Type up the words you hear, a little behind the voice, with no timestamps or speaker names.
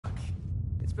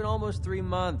been almost 3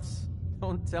 months.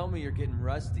 Don't tell me you're getting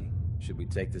rusty. Should we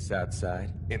take this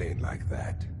outside? It ain't like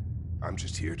that. I'm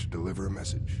just here to deliver a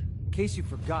message. In case you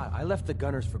forgot, I left the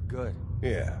Gunners for good.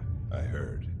 Yeah, I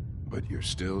heard. But you're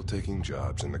still taking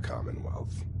jobs in the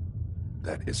Commonwealth.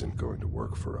 That isn't going to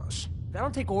work for us. I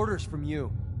don't take orders from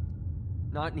you.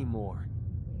 Not anymore.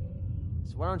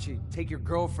 So why don't you take your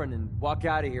girlfriend and walk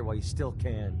out of here while you still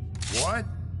can? What?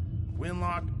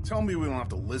 Winlock, tell me we don't have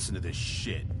to listen to this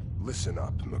shit. Listen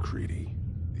up, MacReady.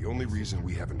 The only reason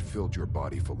we haven't filled your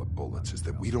body full of bullets is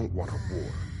that we don't want a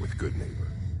war with Good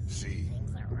Neighbor. See,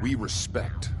 we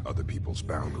respect other people's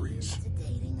boundaries.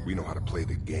 We know how to play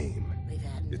the game.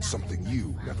 It's something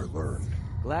you never learned.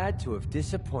 Glad to have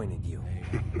disappointed you.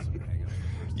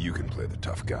 You can play the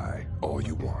tough guy all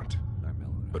you want.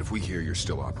 But if we hear you're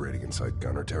still operating inside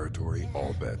Gunner territory,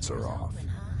 all bets are off.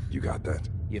 You got that?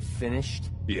 You finished?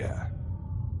 Yeah.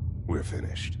 We're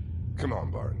finished. Come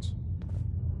on, Barnes.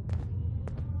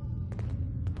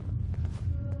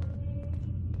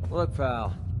 Look,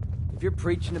 pal. If you're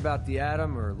preaching about the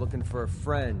atom or looking for a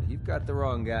friend, you've got the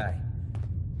wrong guy.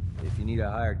 If you need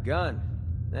a hired gun,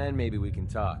 then maybe we can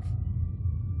talk.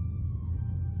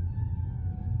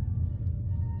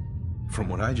 From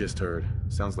what I just heard,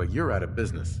 sounds like you're out of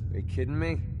business. Are you kidding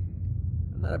me?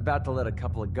 I'm not about to let a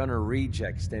couple of Gunner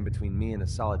rejects stand between me and a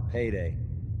solid payday.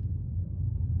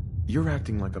 You're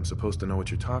acting like I'm supposed to know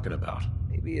what you're talking about.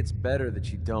 Maybe it's better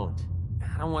that you don't.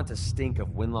 I don't want the stink of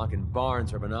Winlock and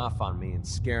Barnes rubbing off on me and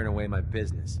scaring away my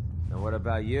business. Now what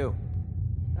about you?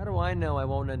 How do I know I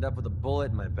won't end up with a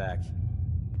bullet in my back?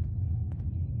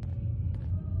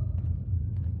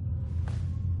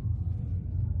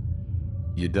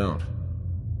 You don't.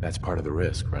 That's part of the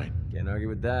risk, right? Can't argue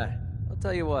with that. I'll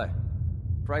tell you what.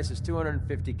 Price is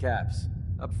 250 caps.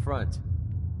 Up front.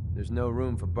 There's no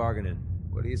room for bargaining.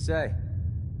 What do you say?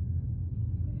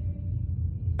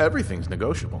 Everything's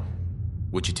negotiable.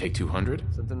 Would you take 200?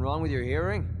 Something wrong with your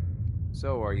hearing?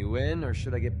 So, are you in, or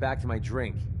should I get back to my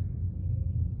drink?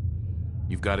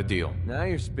 You've got a deal. Now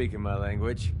you're speaking my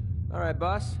language. All right,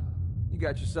 boss. You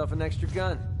got yourself an extra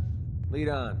gun. Lead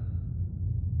on.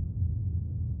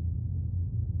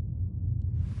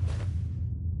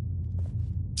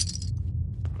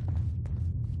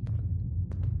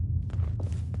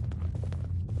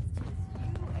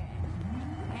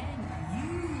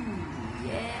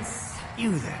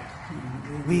 You there.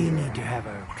 We need to have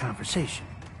a conversation.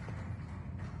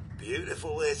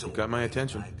 Beautiful little. You got my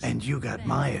attention. And you got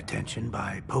my attention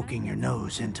by poking your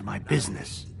nose into my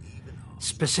business.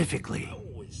 Specifically,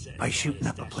 by shooting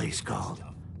up a place called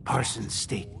Parsons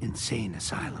State Insane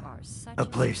Asylum. A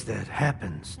place that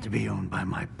happens to be owned by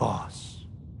my boss.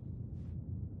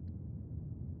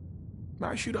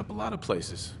 I shoot up a lot of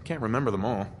places. Can't remember them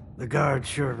all. The guards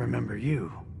sure remember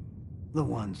you. The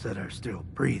ones that are still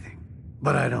breathing.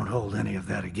 But I don't hold any of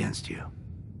that against you.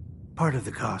 Part of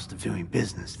the cost of doing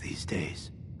business these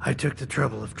days. I took the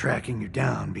trouble of tracking you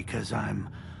down because I'm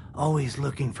always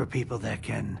looking for people that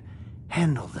can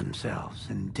handle themselves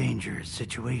in dangerous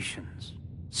situations.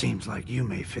 Seems like you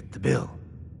may fit the bill.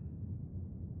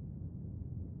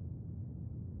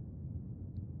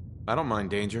 I don't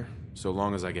mind danger, so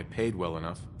long as I get paid well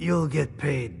enough. You'll get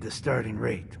paid the starting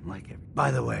rate, like it. By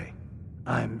the way,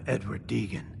 I'm Edward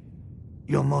Deegan.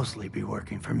 You'll mostly be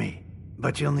working for me,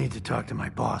 but you'll need to talk to my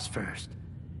boss first.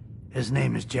 His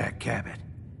name is Jack Cabot.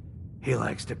 He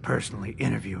likes to personally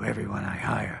interview everyone I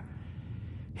hire.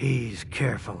 He's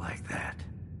careful like that.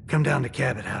 Come down to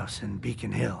Cabot House in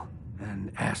Beacon Hill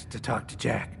and ask to talk to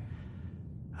Jack.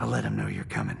 I'll let him know you're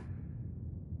coming.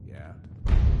 Yeah.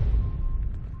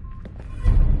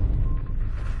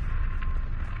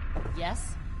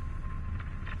 Yes?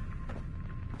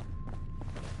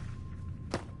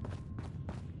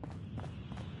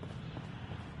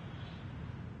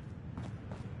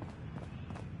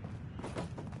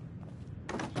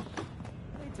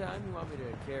 Anytime you want me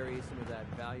to carry some of that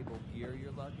valuable gear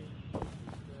you're lugging?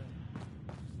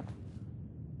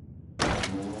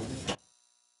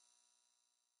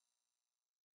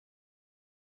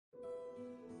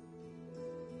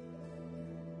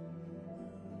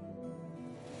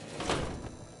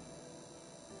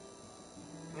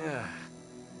 Yeah.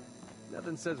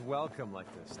 Nothing says welcome like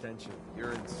the stench of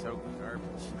urine-soaked garbage.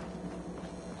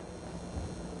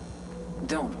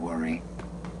 Don't worry.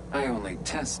 I only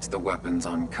test the weapons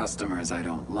on customers I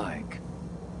don't like.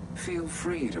 Feel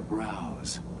free to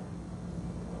browse.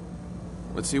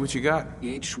 Let's see what you got.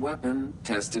 Each weapon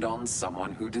tested on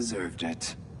someone who deserved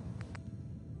it.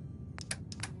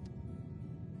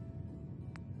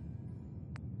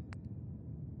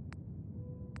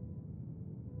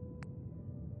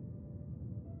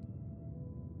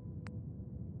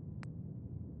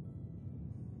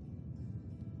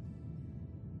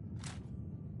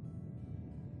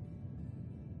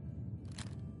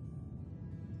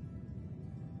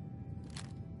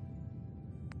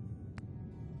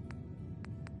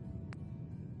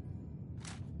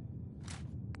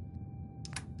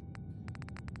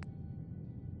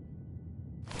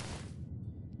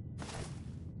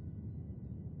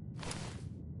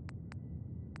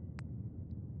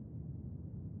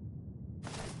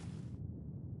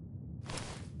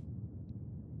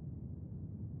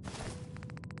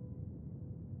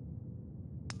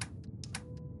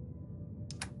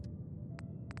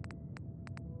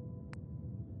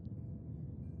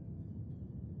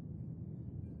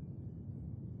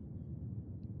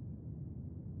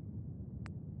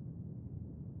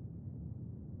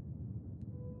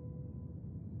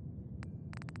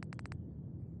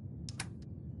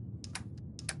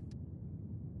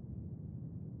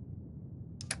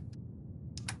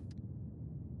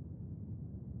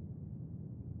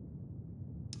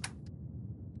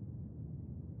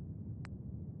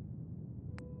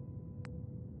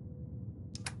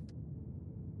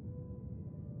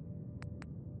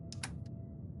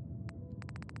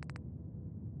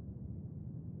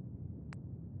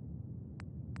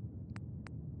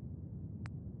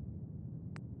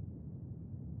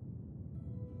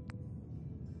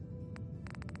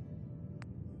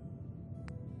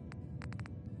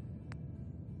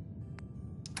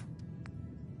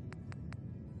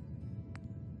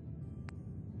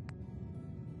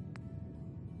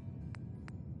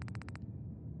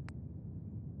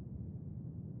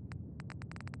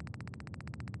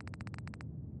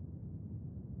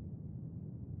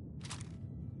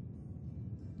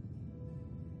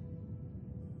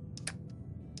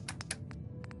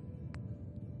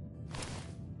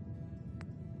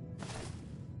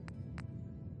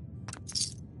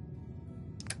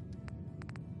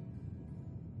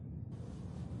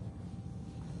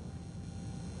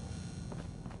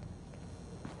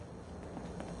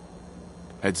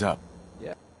 Heads up.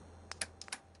 Yeah.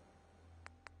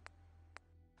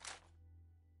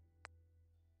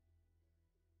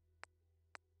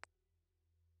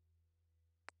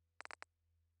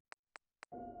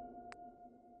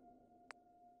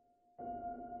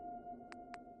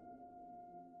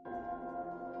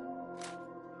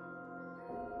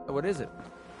 What is it?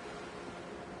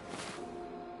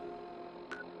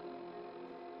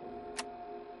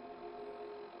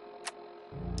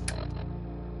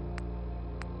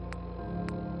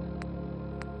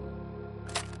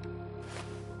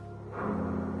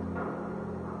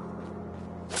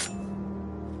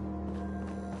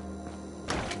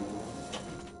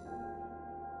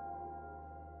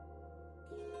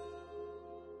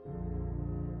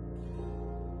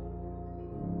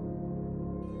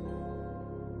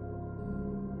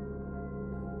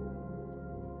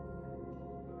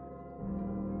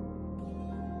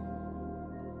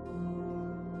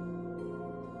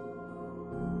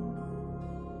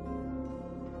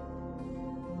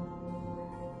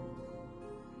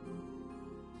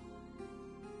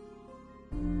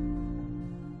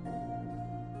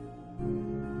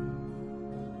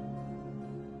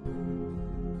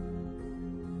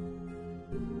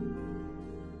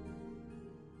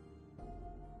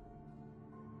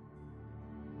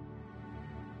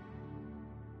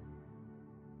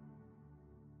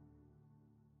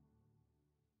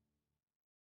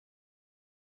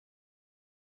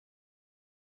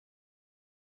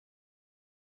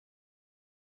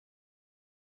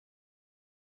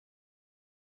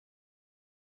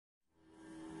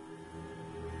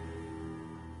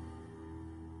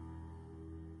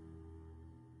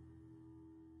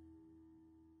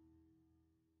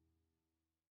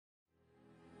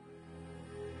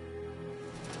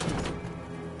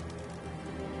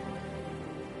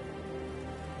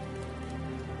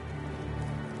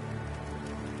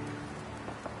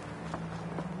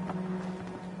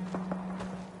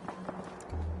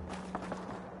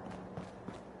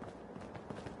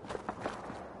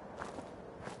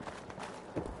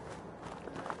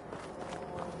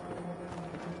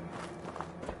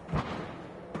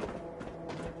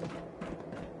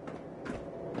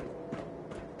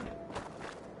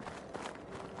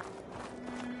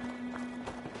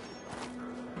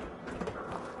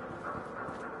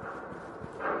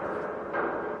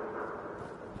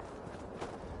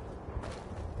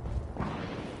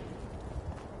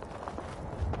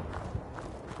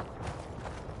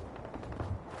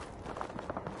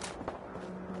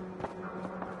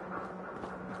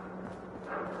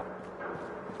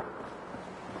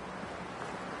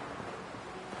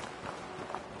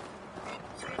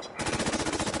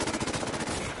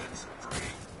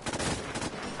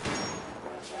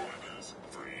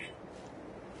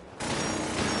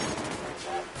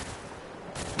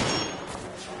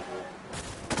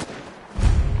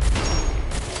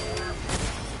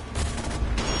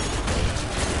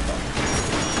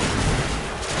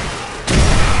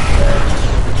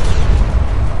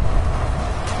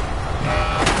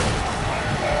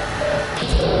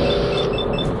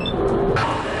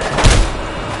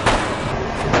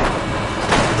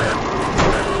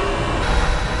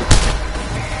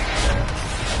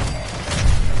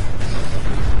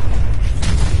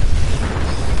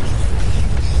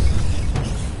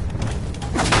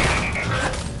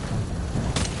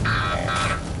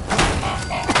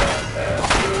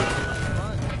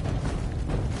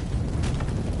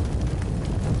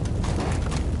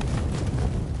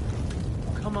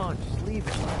 Come on, just leave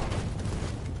it.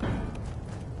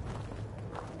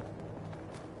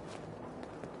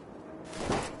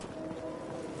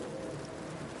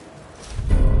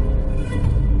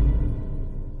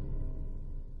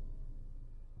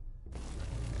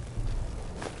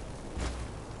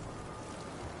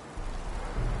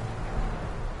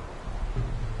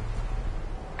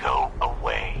 Go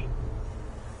away.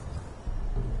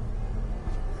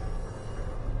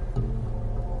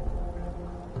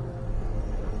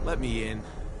 Let me in.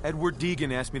 Edward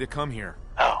Deegan asked me to come here.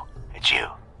 Oh, it's you.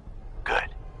 Good.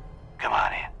 Come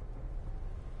on in.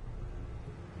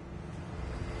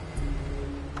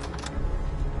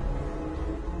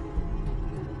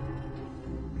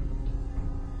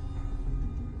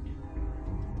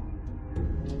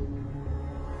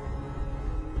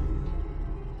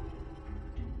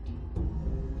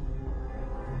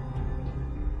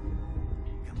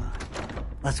 Come on.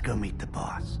 Let's go meet the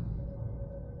boss.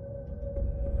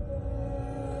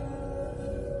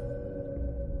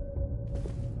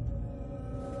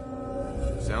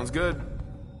 Sounds good.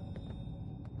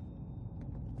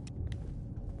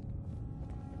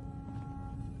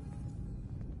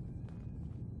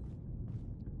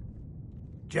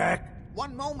 Jack?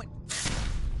 One moment.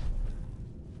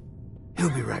 He'll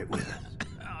be right with us.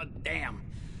 Oh, damn.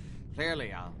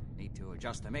 Clearly, I'll need to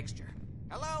adjust the mixture.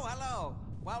 Hello, hello.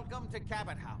 Welcome to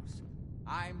Cabot House.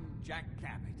 I'm Jack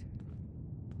Cabot.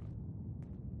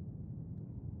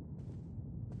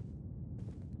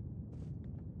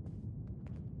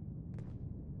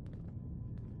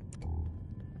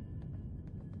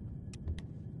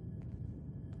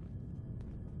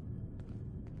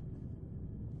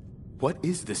 What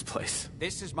is this place?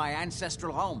 This is my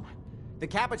ancestral home. The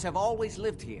Cabots have always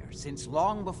lived here, since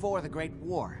long before the Great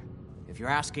War. If you're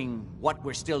asking what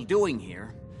we're still doing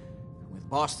here, with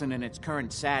Boston in its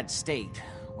current sad state,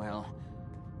 well,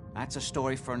 that's a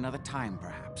story for another time,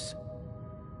 perhaps.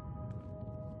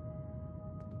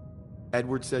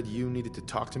 Edward said you needed to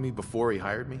talk to me before he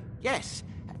hired me? Yes,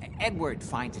 Edward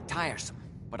finds it tiresome,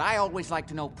 but I always like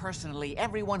to know personally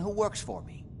everyone who works for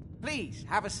me. Please,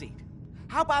 have a seat.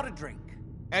 How about a drink?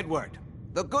 Edward,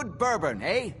 the good bourbon,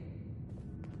 eh?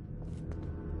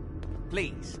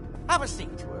 Please, have a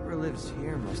seat. Whoever lives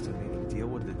here must have made a deal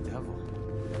with the devil.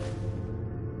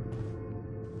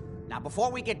 Now,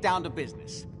 before we get down to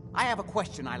business, I have a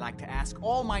question I like to ask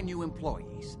all my new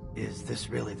employees. Is this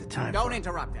really the time Don't for...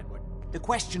 interrupt, Edward. The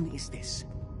question is this.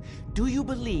 Do you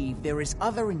believe there is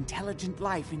other intelligent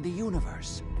life in the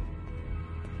universe?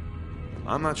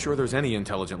 I'm not sure there's any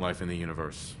intelligent life in the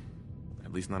universe.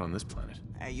 At least not on this planet.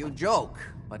 You joke,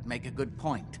 but make a good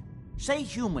point. Say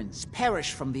humans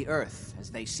perish from the Earth,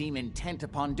 as they seem intent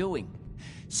upon doing.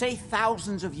 Say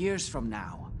thousands of years from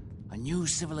now, a new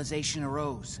civilization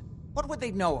arose. What would they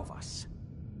know of us?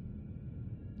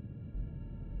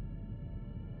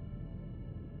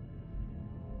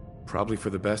 Probably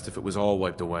for the best if it was all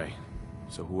wiped away.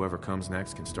 So whoever comes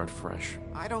next can start fresh.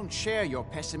 I don't share your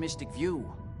pessimistic view.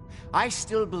 I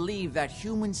still believe that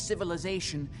human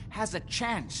civilization has a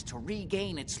chance to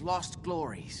regain its lost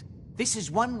glories. This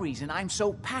is one reason I'm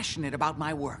so passionate about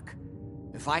my work.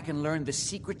 If I can learn the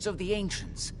secrets of the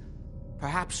ancients,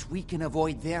 perhaps we can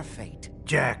avoid their fate.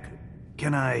 Jack,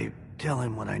 can I tell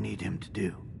him what I need him to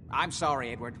do? I'm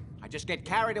sorry, Edward. I just get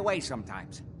carried away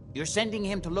sometimes. You're sending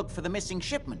him to look for the missing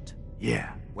shipment.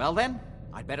 Yeah. Well then,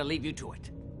 I'd better leave you to it.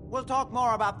 We'll talk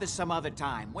more about this some other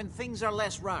time, when things are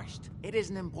less rushed. It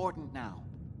isn't important now.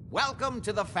 Welcome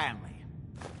to the family.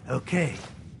 Okay.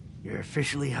 You're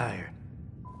officially hired.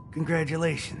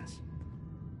 Congratulations.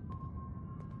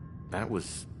 That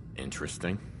was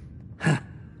interesting.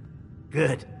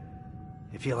 Good.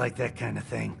 If you like that kind of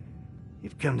thing,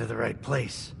 you've come to the right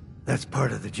place. That's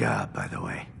part of the job, by the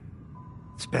way.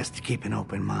 It's best to keep an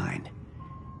open mind.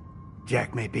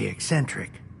 Jack may be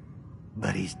eccentric,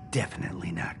 but he's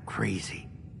definitely not crazy.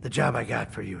 The job I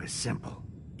got for you is simple.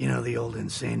 You know the old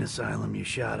insane asylum you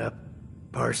shot up?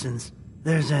 Parsons?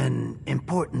 There's an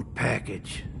important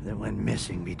package that went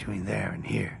missing between there and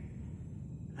here.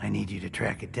 I need you to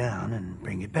track it down and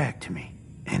bring it back to me.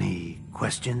 Any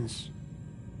questions?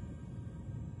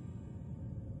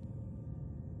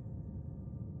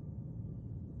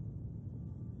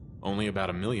 Only about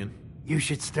 1 million. You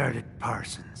should start at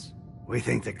Parsons. We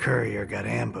think the courier got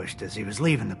ambushed as he was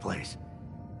leaving the place.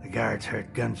 The guards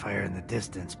heard gunfire in the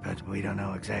distance, but we don't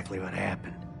know exactly what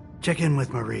happened. Check in with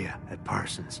Maria at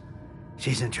Parsons.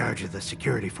 She's in charge of the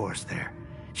security force there.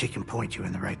 She can point you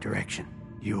in the right direction.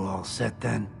 You all set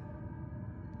then?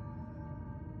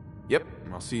 Yep,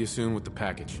 I'll see you soon with the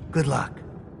package. Good luck.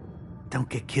 Don't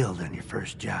get killed on your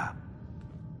first job.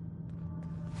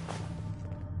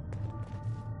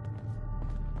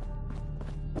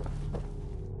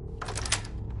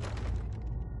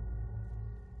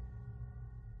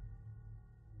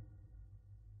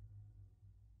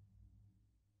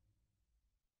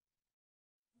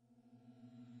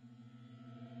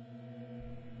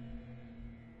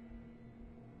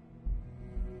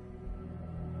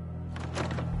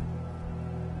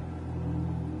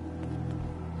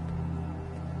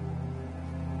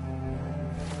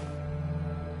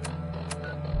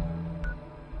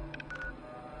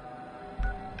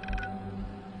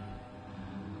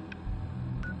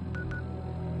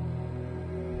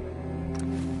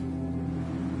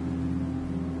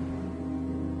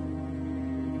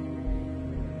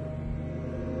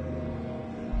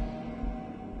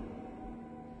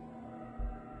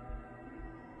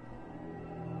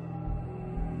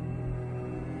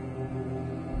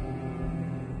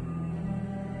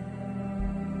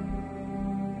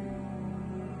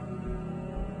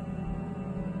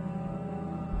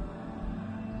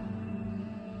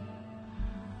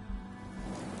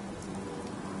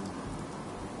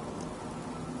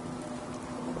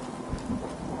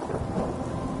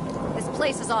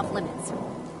 Place is off limits.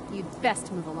 You'd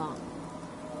best move along.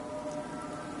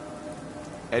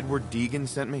 Edward Deegan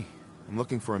sent me? I'm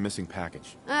looking for a missing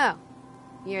package. Oh,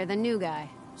 you're the new guy.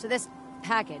 So this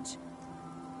package,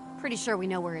 pretty sure we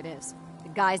know where it is. The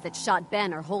guys that shot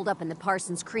Ben are holed up in the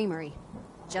Parsons Creamery,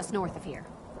 just north of here.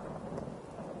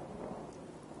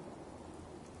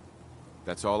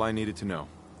 That's all I needed to know.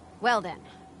 Well then,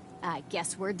 I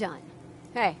guess we're done.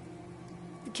 Hey,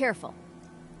 be careful.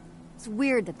 It's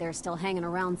weird that they're still hanging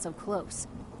around so close.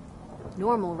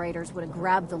 Normal raiders would have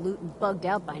grabbed the loot and bugged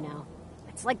out by now.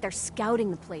 It's like they're scouting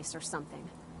the place or something.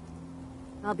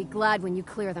 I'll be glad when you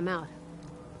clear them out.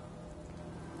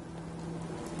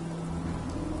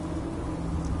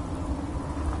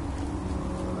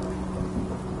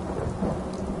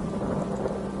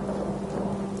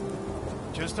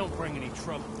 Just don't bring any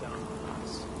trouble down on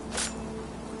us.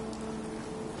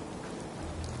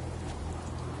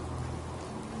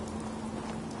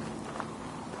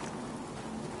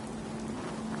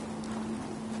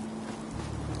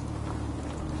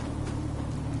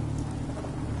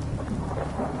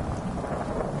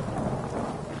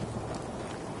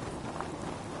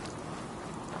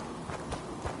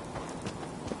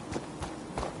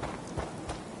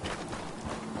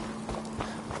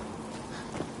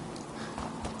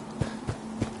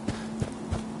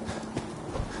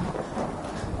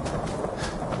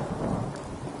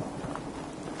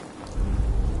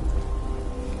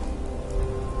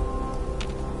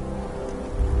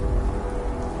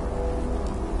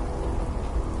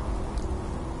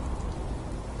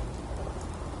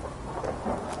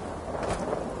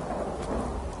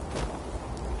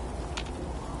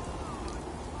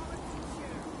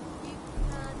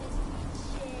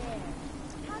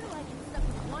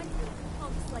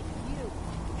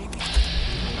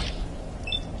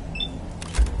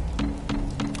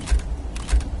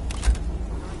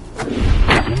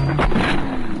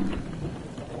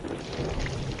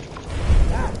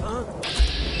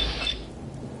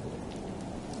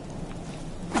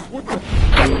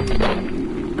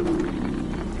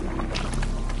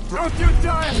 Don't you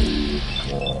die!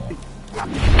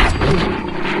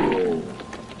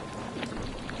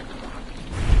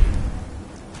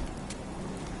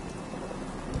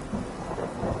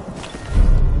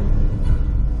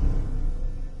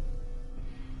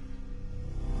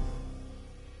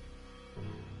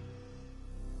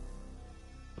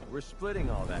 We're splitting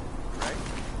all that, right?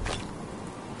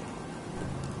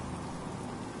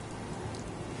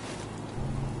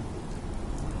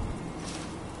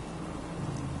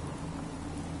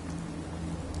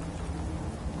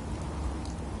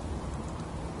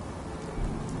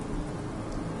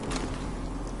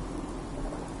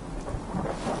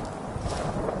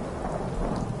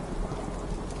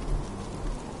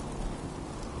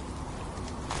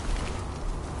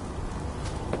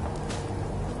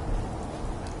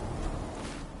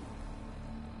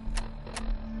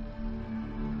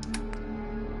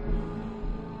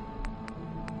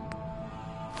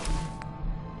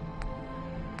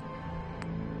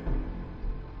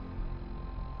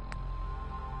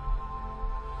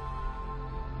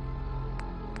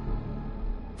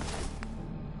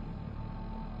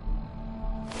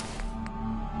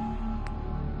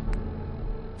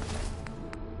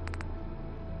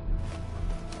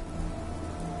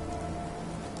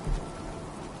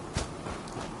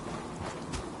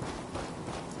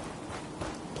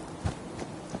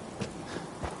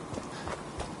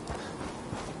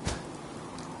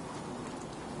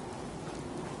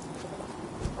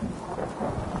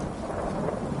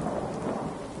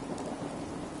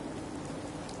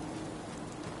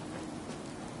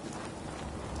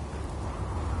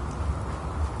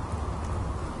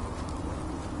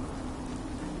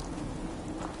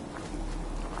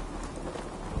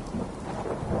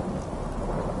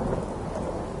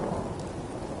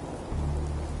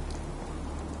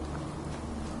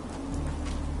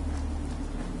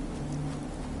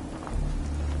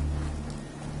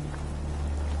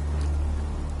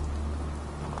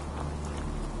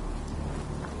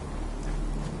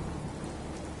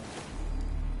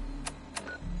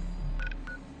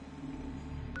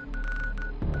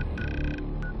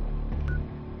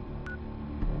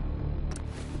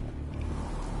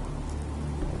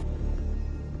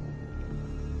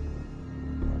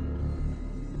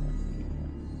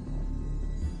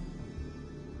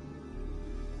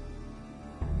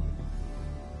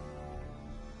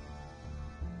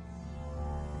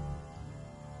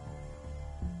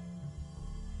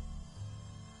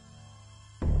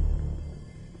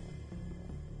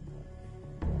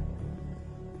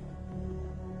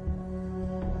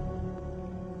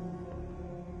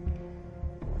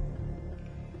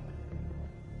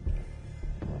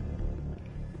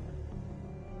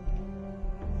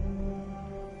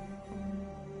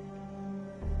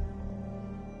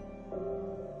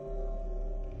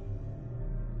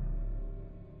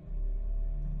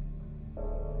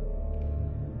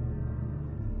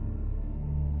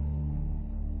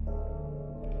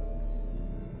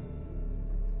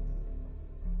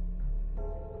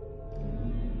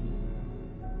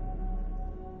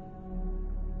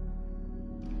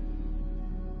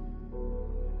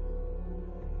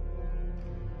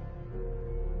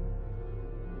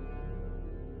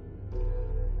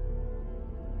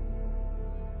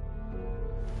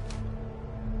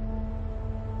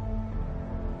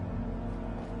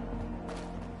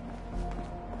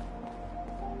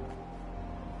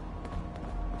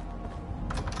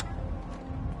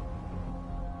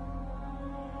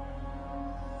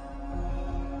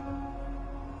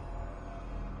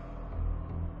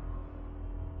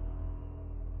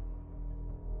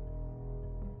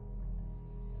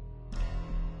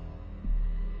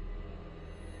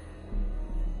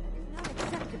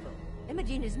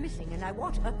 Imogene is missing, and I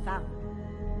want her found.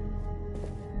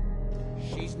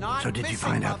 She's not So did you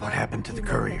find out what happened to the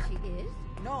courier? She is?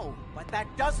 No, but that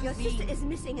doesn't Your mean... sister is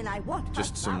missing, and I want her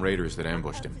Just some found. raiders that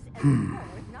ambushed him.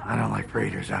 I don't like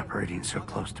raiders operating so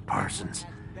close to Parsons.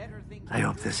 I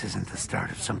hope this isn't the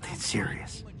start of something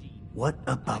serious. What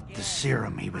about the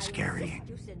serum he was carrying?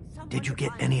 Did you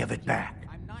get any of it back?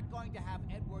 I'm not going to have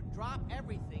Edward drop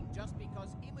everything just because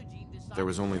Imogene decided... There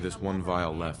was only this one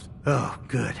vial left. Oh,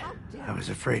 good. I was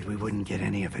afraid we wouldn't get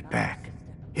any of it back.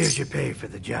 Here's your pay for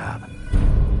the job.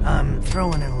 I'm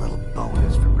throwing in a little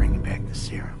bonus for bringing back the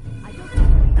serum.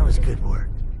 That was good work.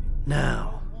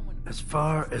 Now, as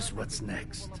far as what's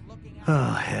next.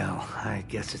 Oh, hell. I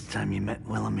guess it's time you met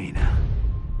Wilhelmina.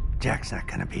 Jack's not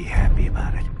gonna be happy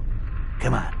about it.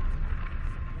 Come on.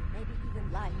 Maybe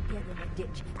even lying dead in a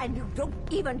ditch, and you don't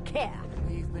even care.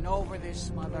 We've been over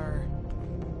this, Mother.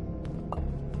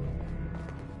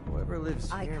 Whoever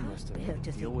lives I here can't must bear have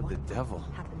to to deal think with the what's devil.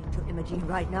 happening to Imogene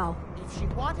right now. If she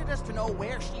wanted us to know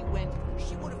where she went,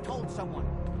 she would have told someone.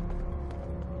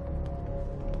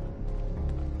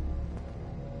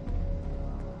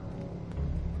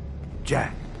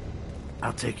 Jack,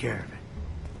 I'll take care of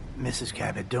it. Mrs.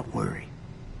 Cabot, don't worry.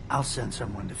 I'll send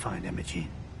someone to find Imogene.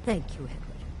 Thank you,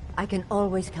 Edward. I can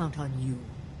always count on you.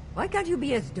 Why can't you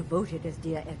be as devoted as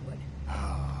dear Edward?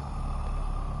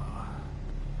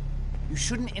 You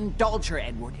shouldn't indulge her,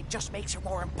 Edward. It just makes her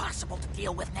more impossible to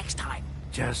deal with next time.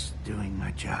 Just doing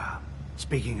my job.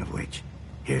 Speaking of which,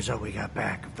 here's all we got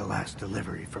back of the last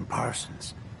delivery from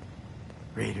Parsons.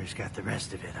 Raiders got the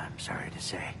rest of it, I'm sorry to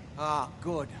say. Ah,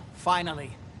 good.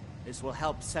 Finally. This will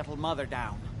help settle Mother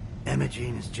down.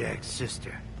 Imogene is Jack's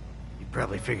sister. You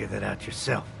probably figured that out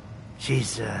yourself.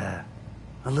 She's, a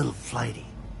little flighty.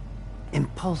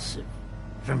 Impulsive.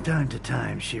 From time to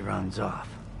time, she runs off.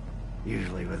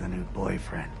 Usually with a new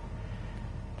boyfriend.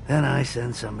 Then I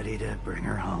send somebody to bring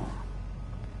her home.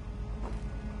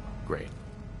 Great.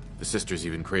 The sister's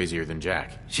even crazier than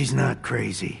Jack. She's not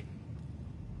crazy.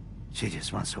 She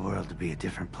just wants the world to be a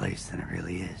different place than it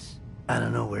really is. I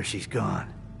don't know where she's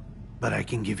gone, but I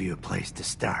can give you a place to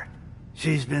start.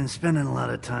 She's been spending a lot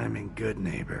of time in Good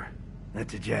Neighbor, at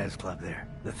the jazz club there,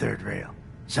 the third rail.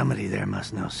 Somebody there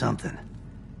must know something.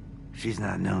 She's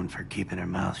not known for keeping her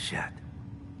mouth shut.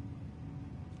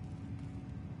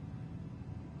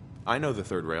 I know the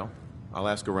third rail. I'll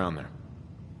ask around there.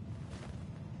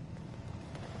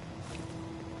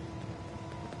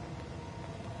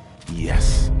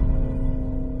 Yes.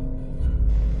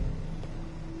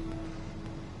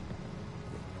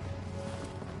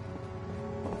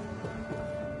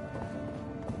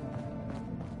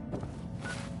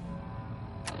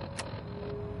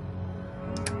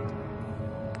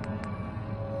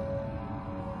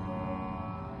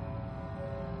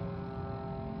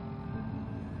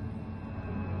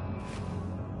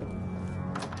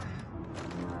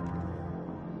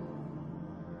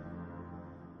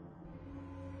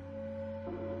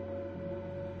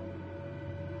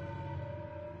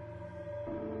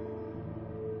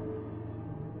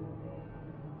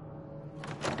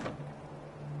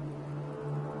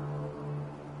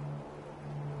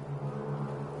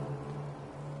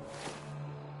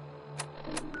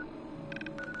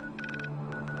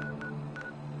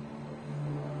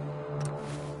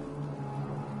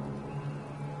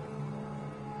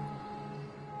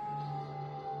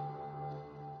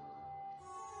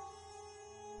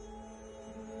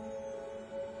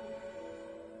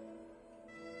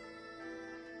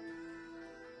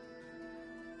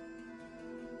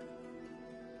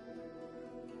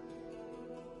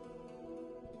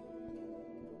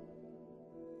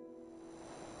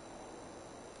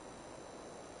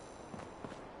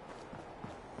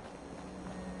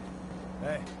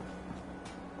 Hey.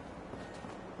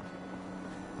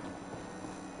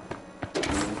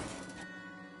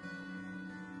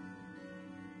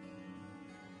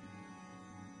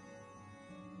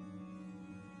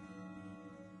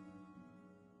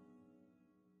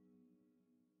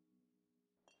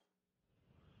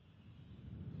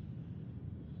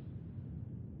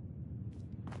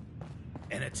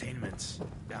 Entertainment's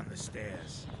down the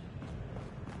stairs.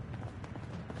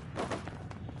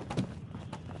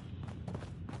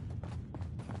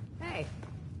 Hey,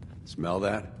 Smell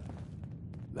that?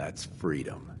 That's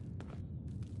freedom.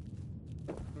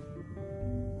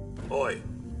 Oi,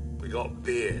 we got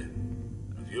beer.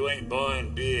 If you ain't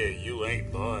buying beer, you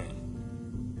ain't buying.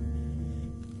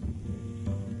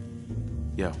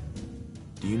 Yo,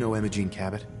 do you know Imogene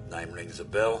Cabot? Name rings a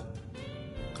bell.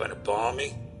 Kind of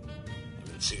balmy.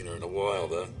 Haven't seen her in a while,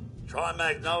 though. Try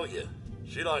Magnolia.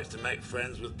 She likes to make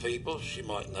friends with people. She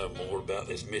might know more about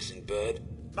this missing bird.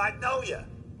 Magnolia!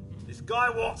 This guy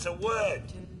wants a word.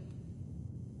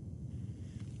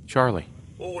 Charlie.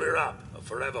 Order up, or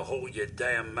forever hold your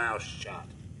damn mouth shut.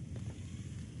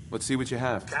 Let's see what you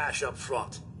have. Cash up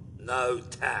front. No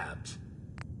tabs.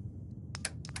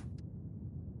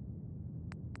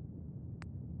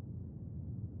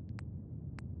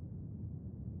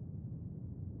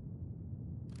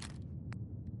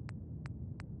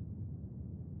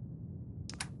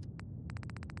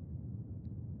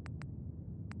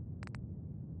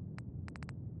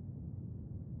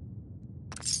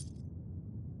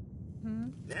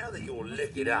 Now that you're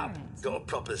licked up, got a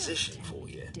proposition for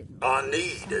you. I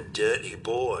need a dirty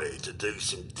boy to do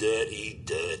some dirty,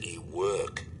 dirty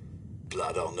work.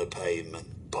 Blood on the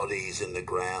pavement, bodies in the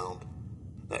ground,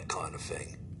 that kind of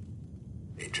thing.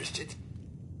 Interested?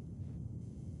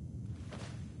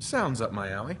 Sounds up my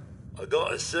alley. I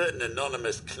got a certain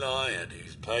anonymous client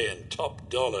who's paying top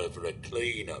dollar for a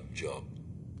clean-up job.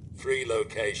 3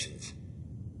 locations.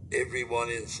 Everyone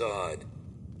inside.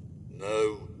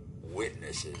 No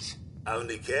witnesses.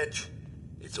 Only catch?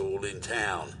 It's all in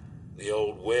town. The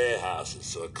old warehouses,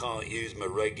 so I can't use my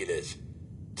regulars.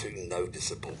 Too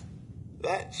noticeable.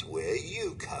 That's where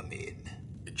you come in.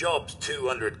 The job's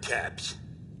 200 caps.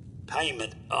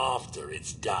 Payment after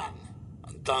it's done.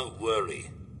 And don't worry,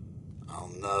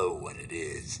 I'll know when it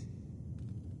is.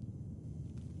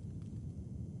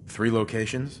 3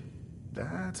 locations?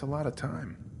 That's a lot of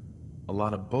time. A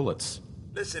lot of bullets.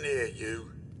 Listen here,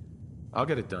 you. I'll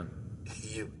get it done.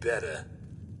 You better.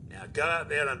 Now go out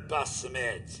there and bust some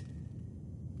heads.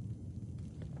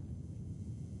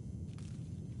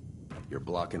 You're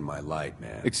blocking my light,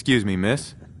 man. Excuse me,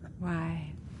 miss.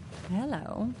 Why,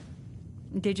 hello.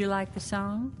 Did you like the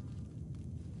song?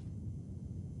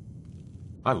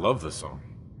 I love the song.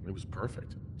 It was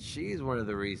perfect. She's one of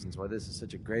the reasons why this is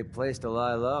such a great place to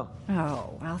lie low.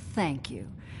 Oh, well, thank you.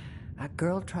 A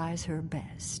girl tries her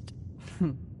best.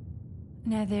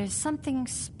 Now, there's something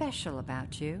special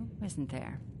about you, isn't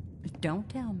there? Don't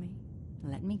tell me.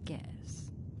 Let me guess.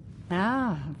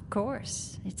 Ah, of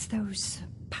course. It's those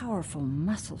powerful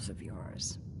muscles of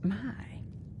yours. My,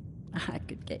 I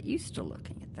could get used to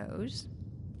looking at those.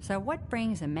 So what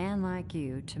brings a man like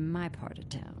you to my part of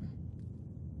town?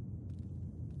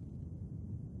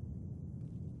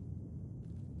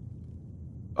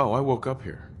 Oh, I woke up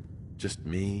here. Just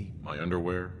me, my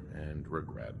underwear, and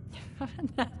regret.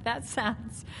 That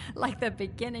sounds like the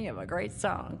beginning of a great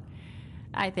song.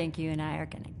 I think you and I are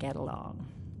going to get along.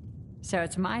 So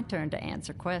it's my turn to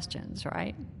answer questions,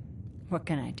 right? What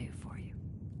can I do for you?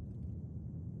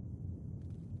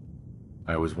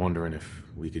 I was wondering if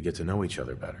we could get to know each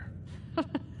other better.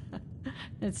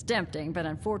 It's tempting, but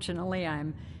unfortunately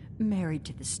I'm married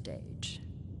to the stage.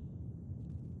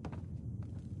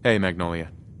 Hey, Magnolia.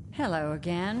 Hello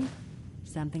again.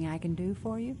 Something I can do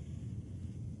for you?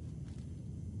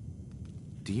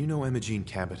 Do you know Imogene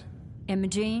Cabot?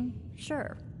 Imogene?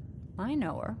 Sure. I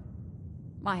know her.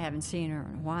 I haven't seen her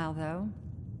in a while, though.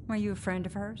 Are you a friend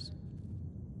of hers?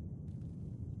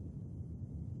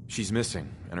 She's missing,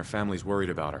 and her family's worried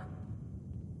about her.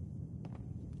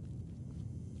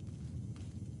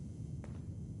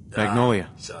 Magnolia.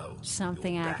 So,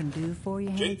 something I can do for you,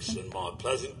 drinks handsome? in my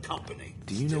pleasant company.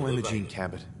 Do you know Imogene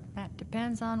Cabot? That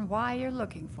depends on why you're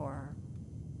looking for her.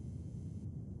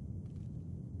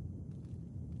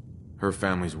 Her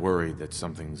family's worried that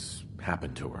something's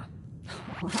happened to her.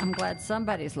 Well, I'm glad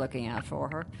somebody's looking out for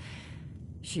her.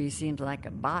 She seems like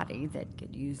a body that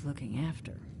could use looking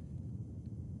after.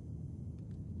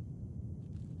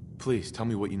 Please, tell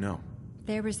me what you know.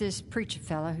 There was this preacher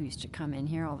fella who used to come in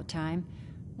here all the time.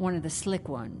 One of the slick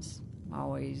ones.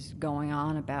 Always going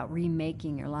on about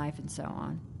remaking your life and so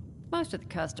on. Most of the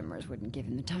customers wouldn't give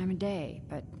him the time of day,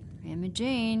 but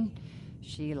Imogene,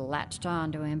 she latched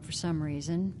on to him for some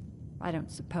reason. I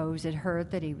don't suppose it hurt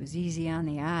that he was easy on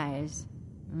the eyes.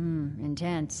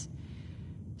 Intense.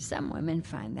 Some women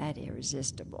find that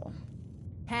irresistible.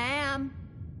 Pam,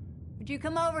 would you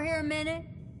come over here a minute?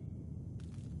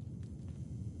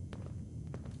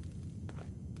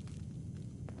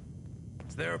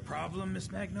 Is there a problem,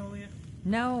 Miss Magnolia?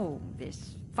 No,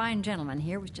 this fine gentleman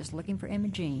here was just looking for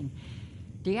Imogene.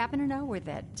 Do you happen to know where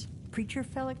that preacher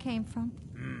fella came from?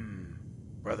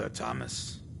 Brother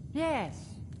Thomas. Yes,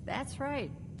 that's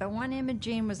right. The one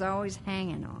Imogene was always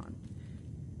hanging on.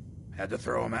 Had to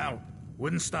throw him out.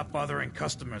 Wouldn't stop bothering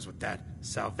customers with that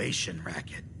salvation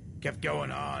racket. Kept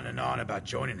going on and on about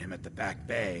joining him at the back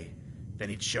bay. Then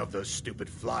he'd shove those stupid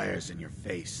flyers in your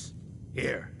face.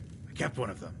 Here, I kept one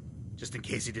of them, just in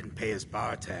case he didn't pay his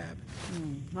bar tab.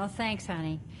 Well, thanks,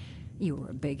 honey. You were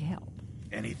a big help.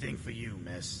 Anything for you,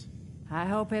 miss. I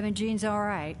hope Imogene's all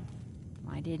right.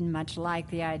 I didn't much like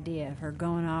the idea of her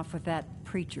going off with that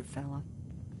preacher fella.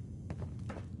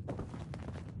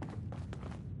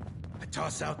 I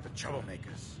toss out the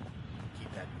troublemakers.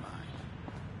 Keep that in mind.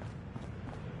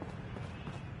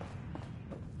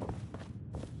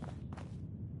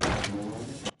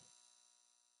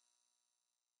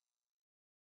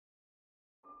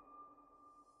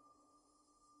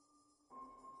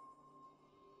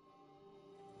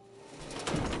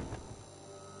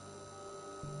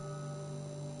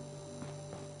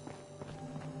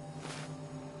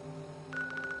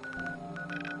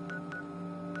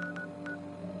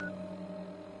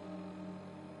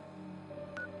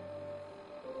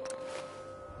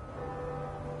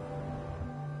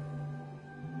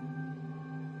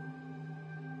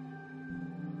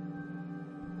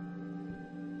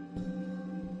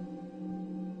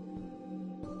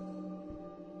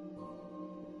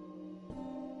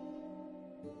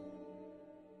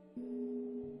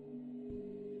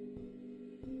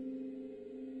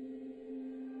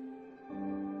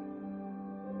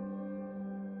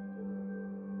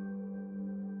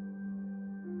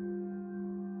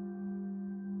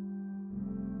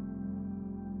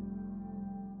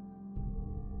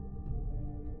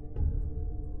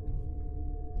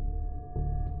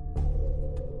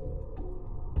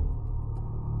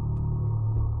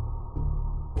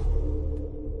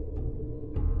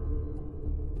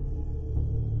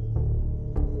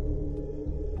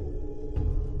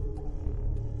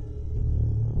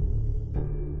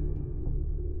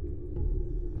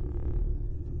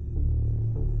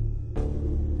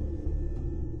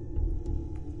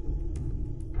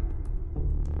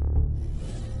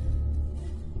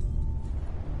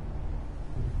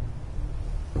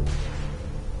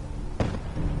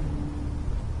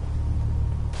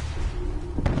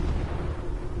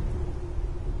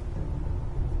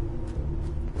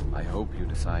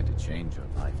 Decide to change your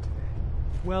life today.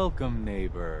 Welcome,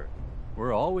 neighbor.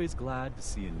 We're always glad to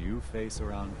see a new face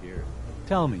around here.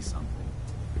 Tell me something.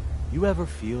 You ever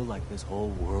feel like this whole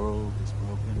world is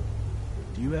broken?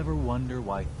 Do you ever wonder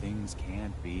why things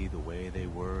can't be the way they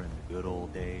were in the good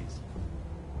old days?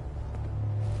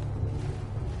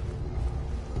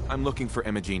 I'm looking for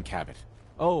Emma Jean Cabot.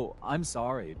 Oh, I'm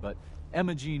sorry, but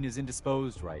Emma Jean is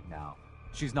indisposed right now.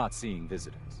 She's not seeing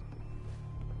visitors.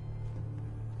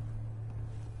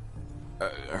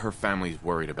 Her family's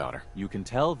worried about her. You can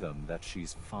tell them that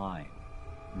she's fine.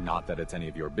 Not that it's any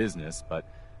of your business,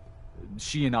 but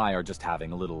she and I are just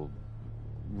having a little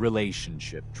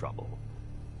relationship trouble.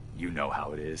 You know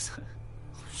how it is.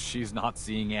 She's not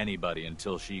seeing anybody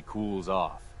until she cools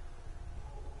off.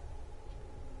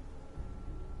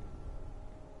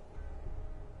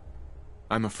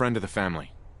 I'm a friend of the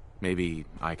family. Maybe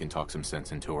I can talk some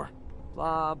sense into her.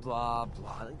 Blah, blah,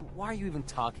 blah. Why are you even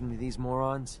talking to these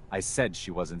morons? I said she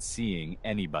wasn't seeing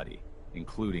anybody,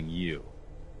 including you.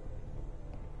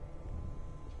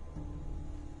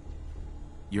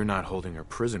 You're not holding her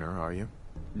prisoner, are you?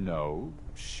 No,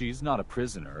 she's not a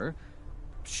prisoner.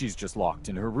 She's just locked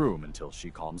in her room until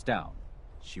she calms down.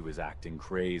 She was acting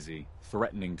crazy,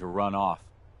 threatening to run off.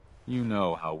 You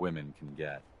know how women can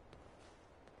get.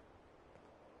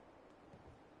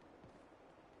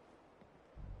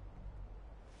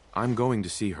 I'm going to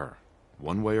see her,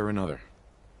 one way or another.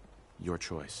 Your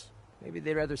choice. Maybe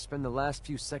they'd rather spend the last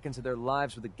few seconds of their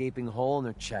lives with a gaping hole in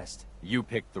their chest. You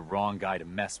picked the wrong guy to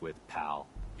mess with, pal.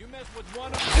 You mess with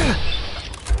one of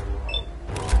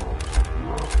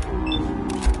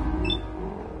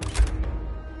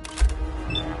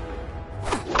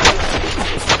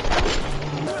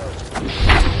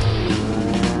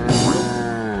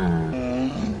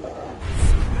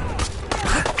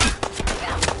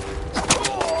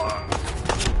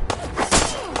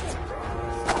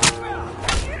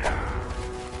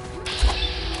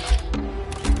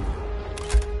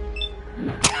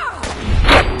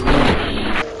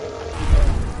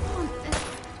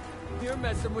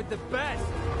with the best.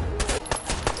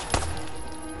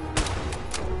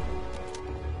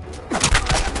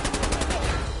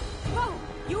 Whoa!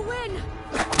 You win!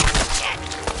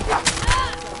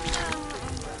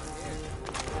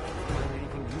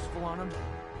 Anything useful on him?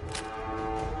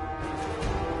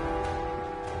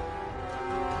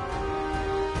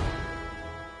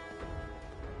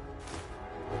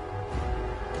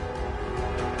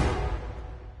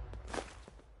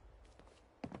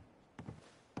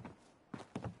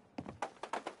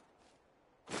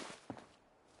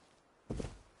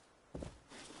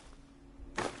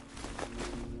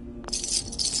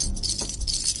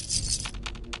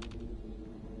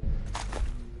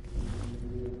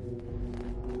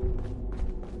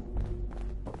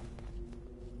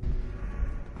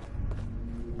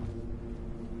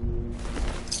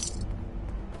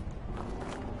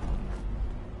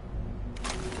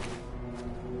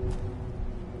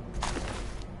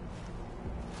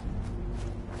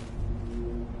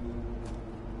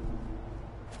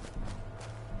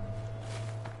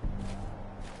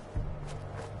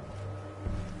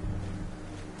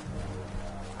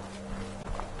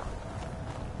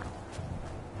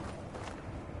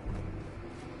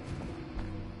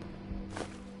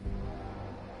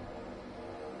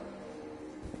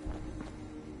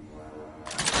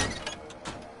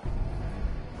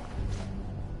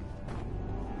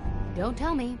 Don't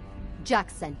tell me. Jack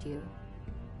sent you.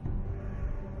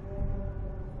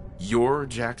 You're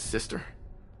Jack's sister?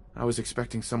 I was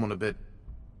expecting someone a bit...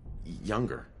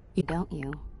 younger. Don't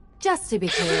you? Just to be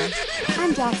clear,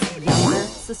 I'm Jack's younger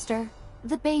sister,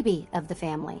 the baby of the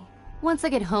family. Once I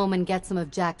get home and get some of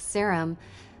Jack's serum,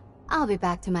 I'll be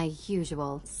back to my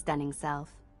usual stunning self.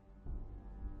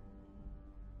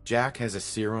 Jack has a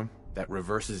serum that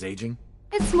reverses aging?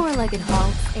 It's more like it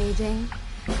halts aging.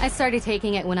 I started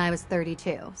taking it when I was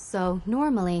 32, so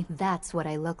normally that's what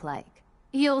I look like.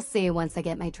 You'll see once I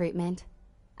get my treatment.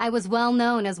 I was well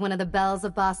known as one of the belles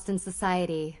of Boston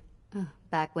society,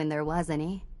 back when there was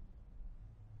any.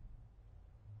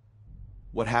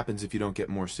 What happens if you don't get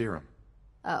more serum?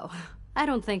 Oh, I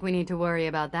don't think we need to worry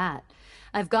about that.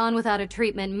 I've gone without a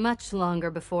treatment much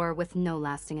longer before with no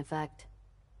lasting effect.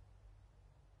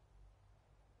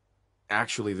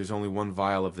 Actually, there's only one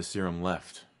vial of the serum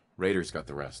left. Raiders got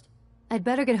the rest. I'd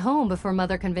better get home before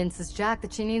Mother convinces Jack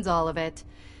that she needs all of it.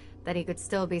 That he could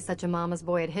still be such a mama's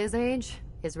boy at his age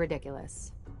is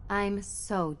ridiculous. I'm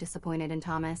so disappointed in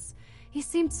Thomas. He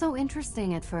seemed so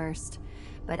interesting at first.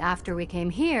 But after we came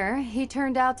here, he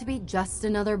turned out to be just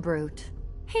another brute.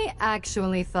 He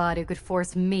actually thought he could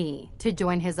force me to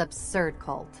join his absurd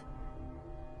cult.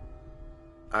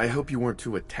 I hope you weren't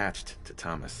too attached to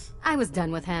Thomas. I was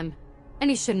done with him,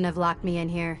 and he shouldn't have locked me in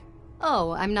here.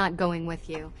 Oh, I'm not going with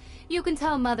you. You can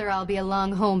tell Mother I'll be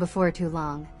along home before too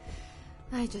long.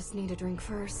 I just need a drink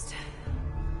first.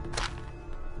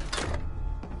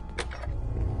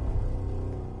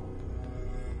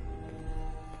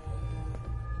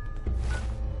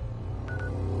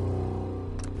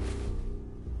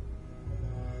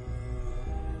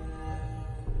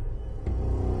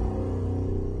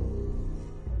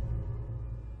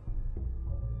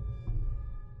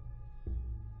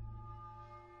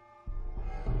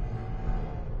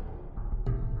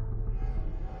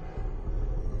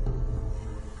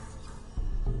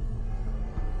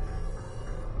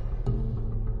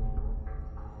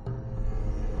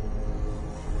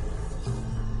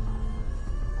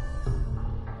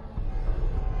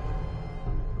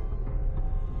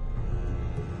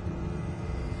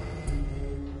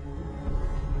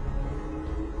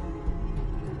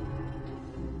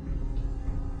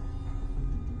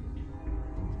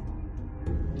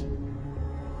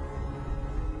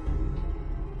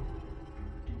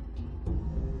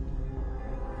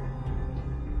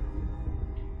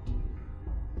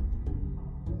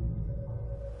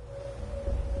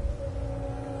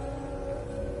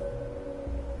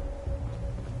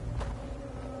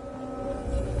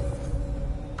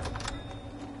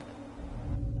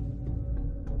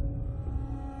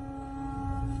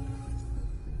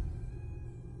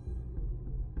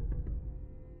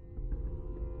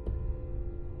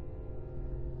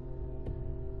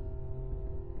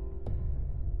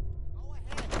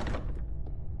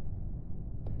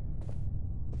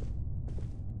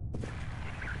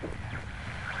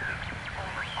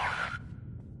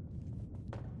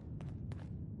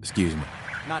 Excuse me.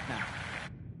 Not now.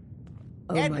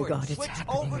 Oh Edward, my God, it's switch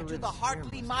happening. over to the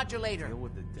Hartley modulator.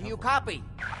 Do you copy?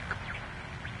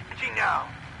 Gee, now.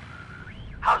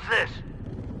 How's this?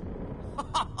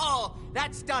 Oh,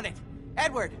 that's done it.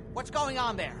 Edward, what's going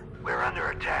on there? We're under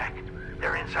attack.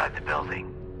 They're inside the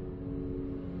building.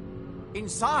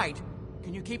 Inside?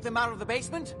 Can you keep them out of the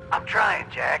basement? I'm trying,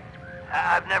 Jack.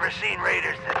 I've never seen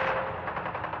raiders that...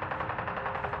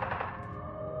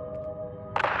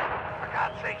 For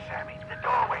God's sake, Sammy, the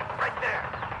doorway, right there.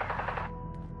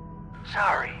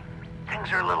 Sorry.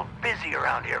 Things are a little busy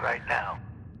around here right now.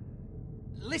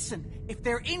 Listen, if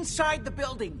they're inside the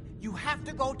building, you have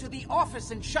to go to the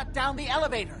office and shut down the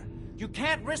elevator. You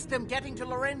can't risk them getting to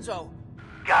Lorenzo.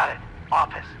 Got it.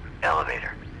 Office.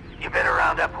 Elevator. You better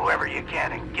round up whoever you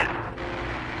can and get...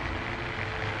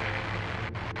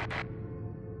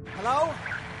 Hello?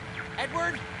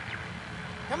 Edward?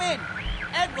 Come in.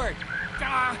 Edward!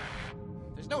 Ah,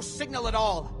 there's no signal at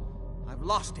all. I've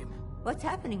lost him. What's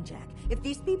happening, Jack? If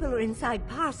these people are inside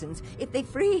Parsons, if they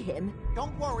free him...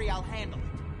 Don't worry, I'll handle it.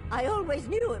 I always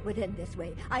knew it would end this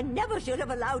way. I never should have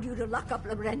allowed you to lock up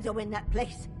Lorenzo in that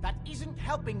place. That isn't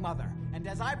helping, Mother. And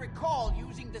as I recall,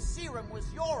 using the serum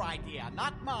was your idea,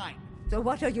 not mine. So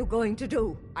what are you going to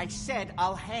do? I said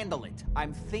I'll handle it.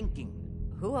 I'm thinking.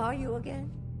 Who are you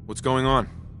again? What's going on?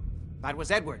 That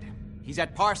was Edward. He's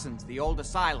at Parsons, the old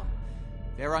asylum.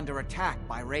 They're under attack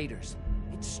by raiders.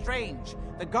 It's strange.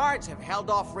 The guards have held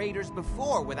off raiders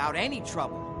before without any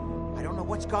trouble. I don't know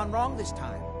what's gone wrong this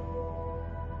time.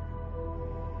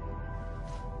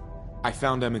 I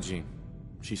found Imogene.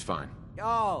 She's fine.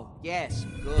 Oh, yes,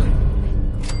 good.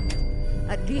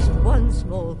 At least one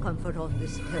small comfort on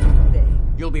this terrible day.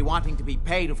 You'll be wanting to be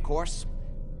paid, of course.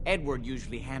 Edward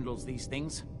usually handles these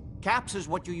things. Caps is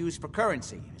what you use for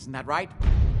currency, isn't that right?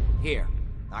 Here.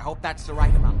 I hope that's the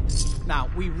right amount. Now,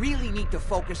 we really need to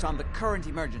focus on the current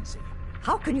emergency.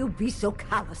 How can you be so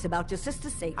callous about your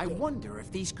sister's safety? I wonder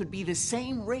if these could be the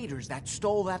same raiders that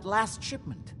stole that last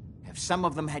shipment. If some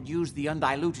of them had used the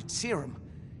undiluted serum,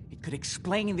 it could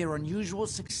explain their unusual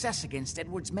success against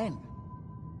Edward's men.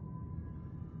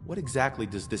 What exactly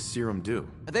does this serum do?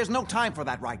 There's no time for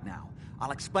that right now.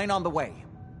 I'll explain on the way.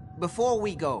 Before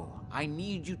we go, I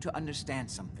need you to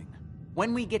understand something.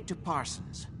 When we get to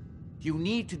Parsons, you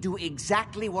need to do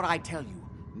exactly what I tell you.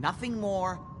 Nothing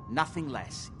more, nothing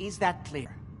less. Is that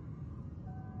clear?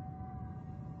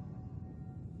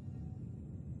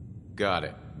 Got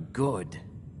it. Good.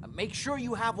 Make sure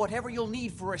you have whatever you'll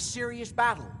need for a serious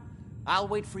battle. I'll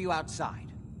wait for you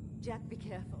outside. Jack, be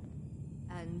careful.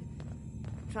 And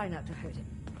try not to hurt him.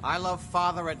 I love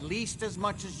Father at least as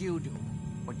much as you do.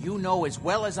 But you know as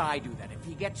well as I do that if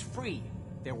he gets free,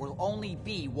 there will only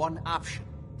be one option.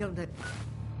 Don't let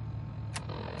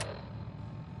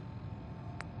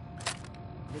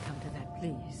we come to that,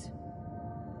 please.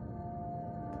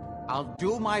 I'll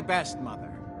do my best,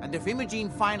 Mother. And if Imogene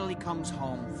finally comes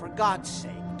home, for God's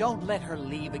sake, don't let her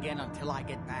leave again until I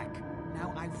get back.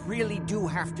 Now, I really do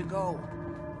have to go.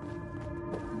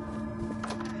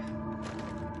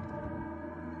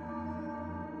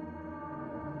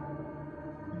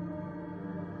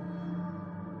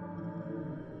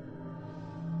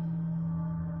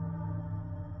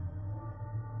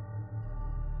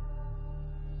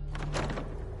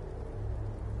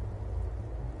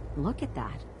 Look at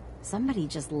that. Somebody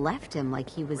just left him like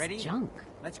he was Ready? junk.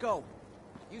 Let's go.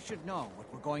 You should know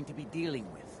what we're going to be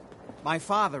dealing with. My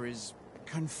father is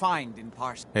confined in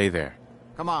Parsons. Hey there.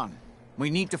 Come on. We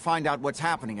need to find out what's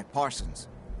happening at Parsons.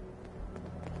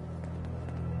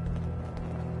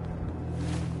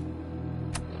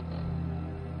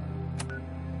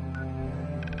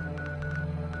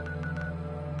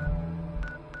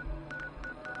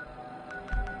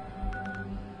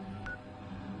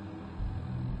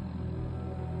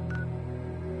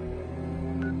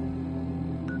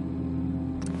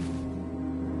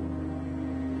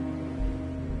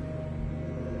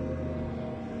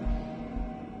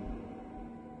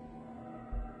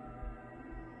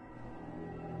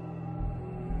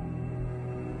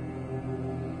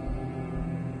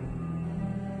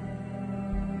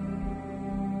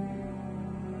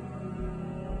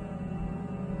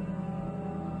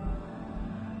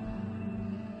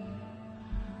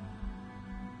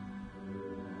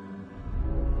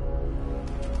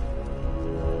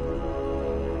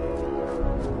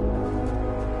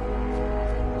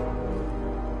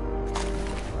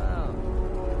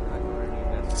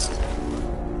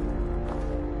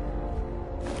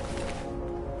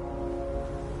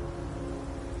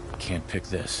 Can't pick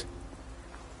this.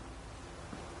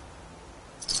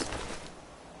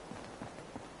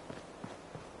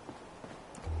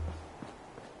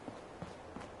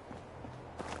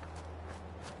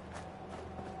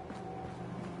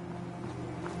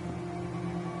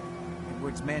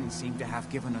 Edward's men seem to have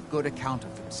given a good account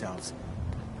of themselves,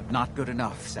 but not good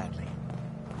enough, sadly.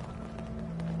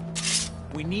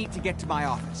 We need to get to my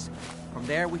office. From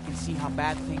there, we can see how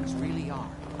bad things really are.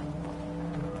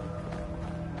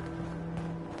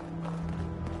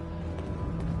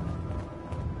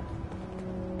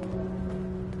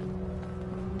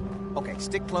 Okay,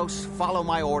 stick close, follow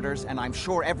my orders, and I'm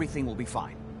sure everything will be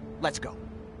fine. Let's go.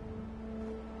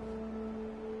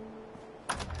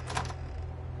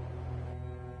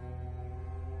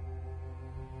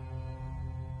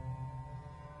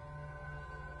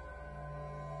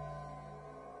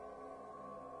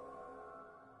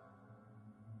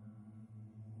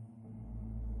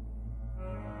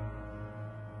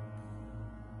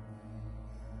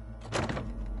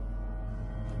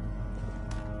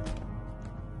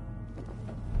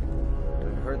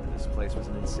 This place was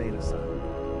an insane asylum.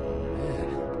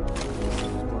 Man, this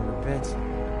was blown to bits.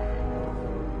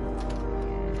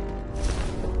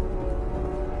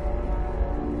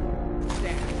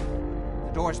 Damn.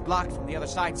 The door's blocked from the other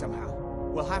side somehow.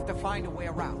 We'll have to find a way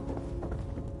around.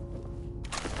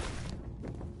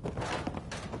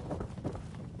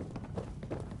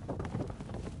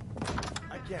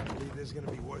 I can't believe this is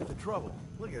gonna be worth the trouble.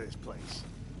 Look at this place.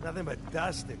 Nothing but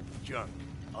dust and junk.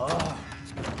 Oh,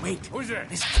 wait. Who's there?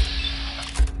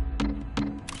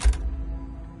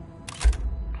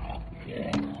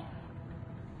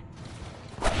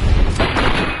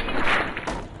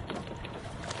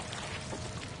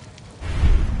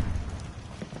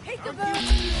 Take the boat!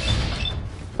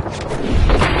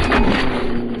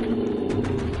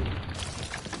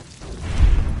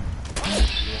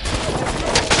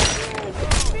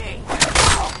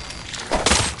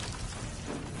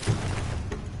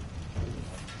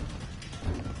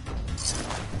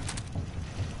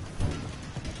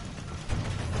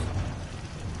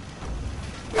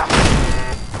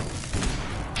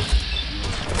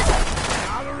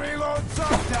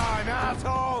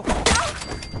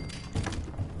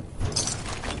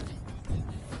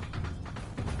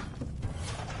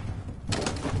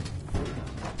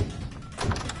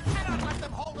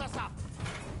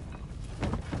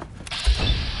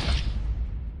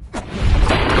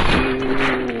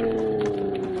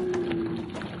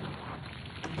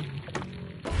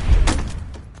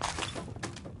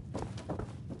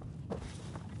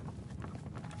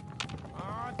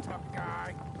 tough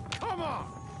guy. Come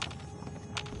on!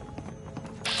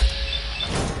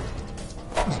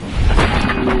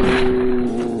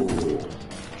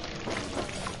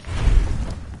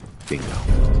 Bingo.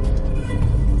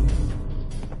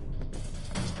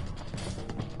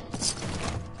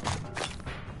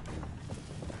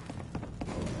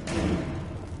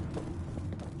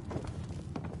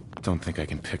 Don't think I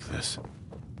can pick this.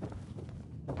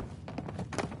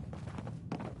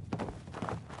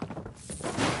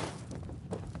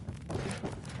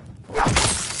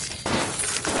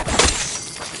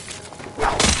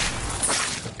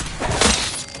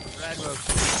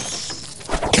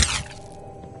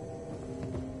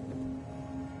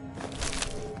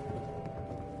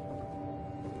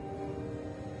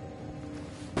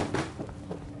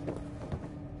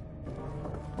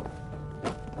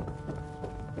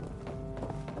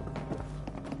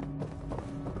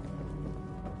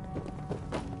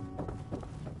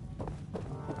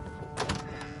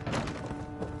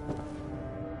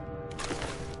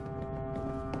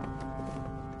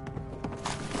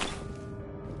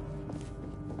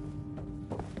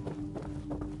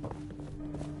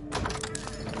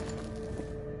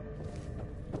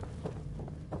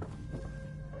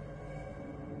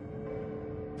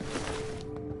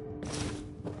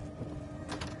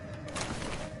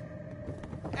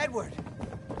 Edward,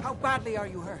 how badly are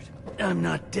you hurt? I'm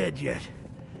not dead yet,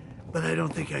 but I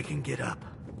don't think I can get up.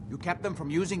 You kept them from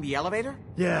using the elevator?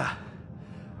 Yeah.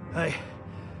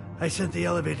 I sent the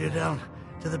elevator down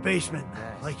to the basement,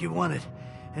 like you wanted,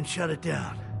 and shut it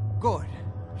down. Good.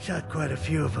 Shot quite a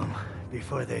few of them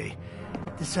before they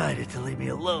decided to leave me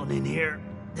alone in here.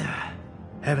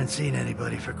 Haven't seen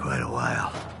anybody for quite a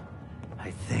while.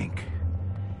 I think.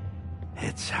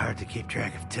 It's hard to keep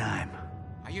track of time.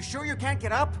 Are you sure you can't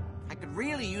get up? I could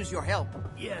really use your help.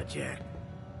 Yeah, Jack.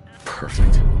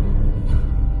 Perfect.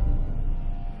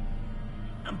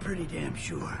 I'm pretty damn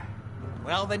sure.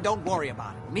 Well, then don't worry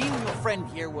about it. Me and your friend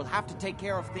here will have to take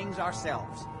care of things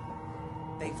ourselves.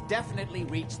 They've definitely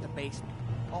reached the basement.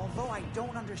 Although I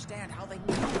don't understand how they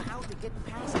knew how to get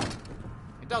past it.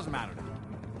 It doesn't matter to me.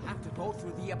 We'll have to go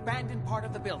through the abandoned part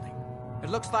of the building. It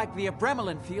looks like the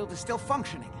Abremelin field is still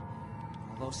functioning.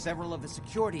 Although several of the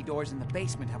security doors in the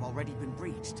basement have already been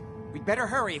breached. We'd better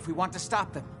hurry if we want to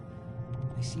stop them.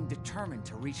 They seem determined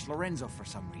to reach Lorenzo for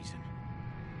some reason.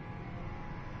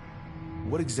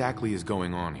 What exactly is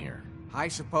going on here? I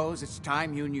suppose it's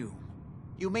time you knew.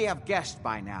 You may have guessed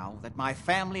by now that my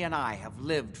family and I have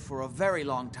lived for a very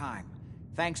long time,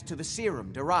 thanks to the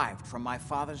serum derived from my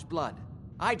father's blood.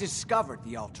 I discovered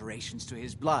the alterations to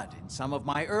his blood in some of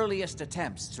my earliest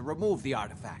attempts to remove the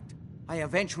artifact. I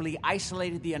eventually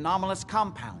isolated the anomalous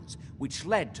compounds, which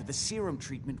led to the serum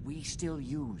treatment we still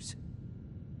use.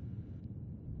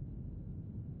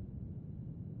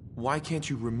 Why can't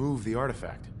you remove the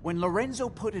artifact? When Lorenzo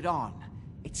put it on,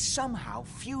 it somehow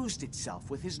fused itself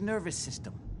with his nervous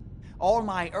system. All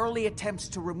my early attempts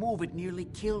to remove it nearly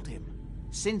killed him.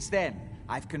 Since then,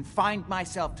 I've confined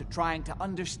myself to trying to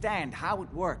understand how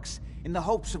it works, in the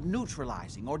hopes of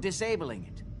neutralizing or disabling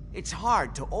it. It's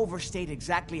hard to overstate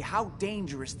exactly how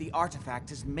dangerous the artifact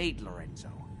has made Lorenzo.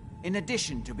 In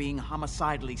addition to being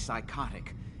homicidally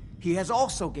psychotic, he has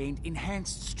also gained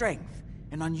enhanced strength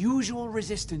and unusual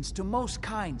resistance to most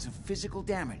kinds of physical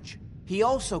damage. He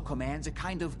also commands a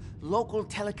kind of local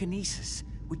telekinesis,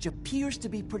 which appears to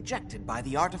be projected by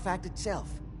the artifact itself.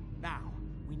 Now,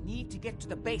 we need to get to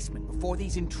the basement before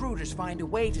these intruders find a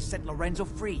way to set Lorenzo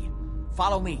free.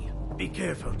 Follow me. Be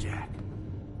careful, Jack.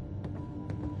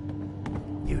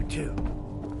 You too.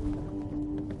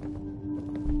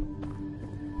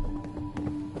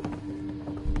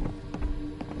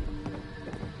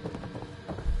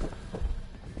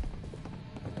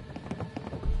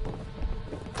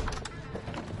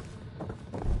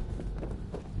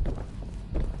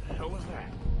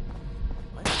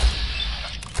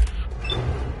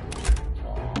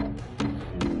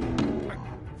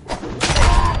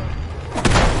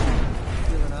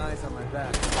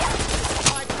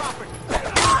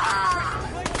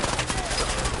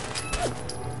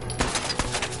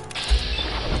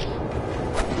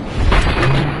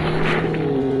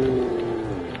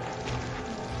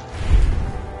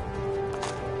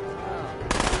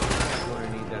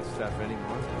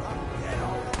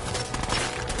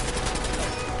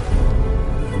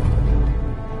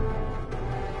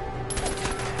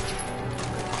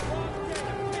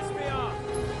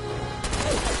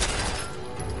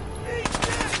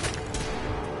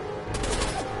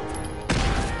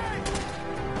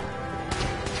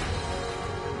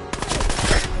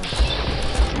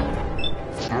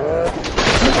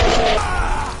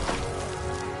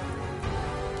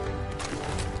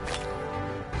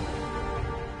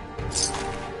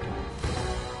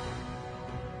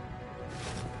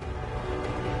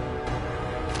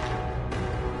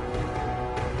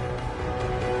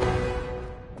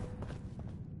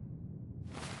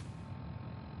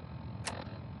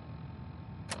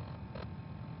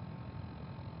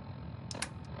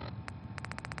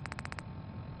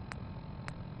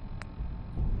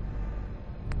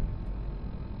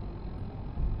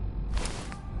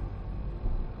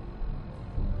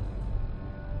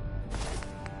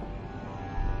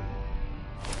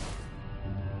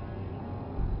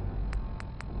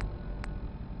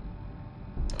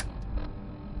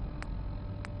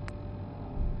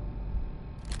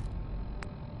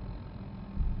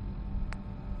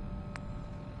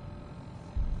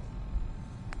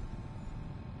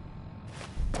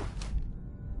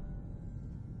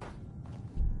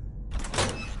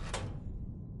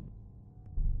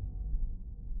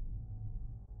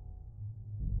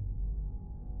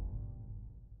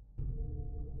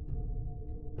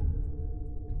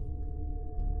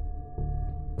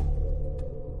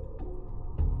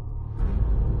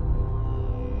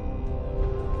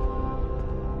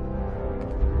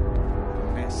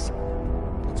 Yes.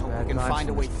 Let's hope we can find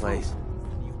a way through.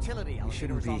 The utility elevator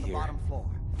shouldn't is be on the here. bottom floor.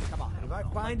 Come on. If I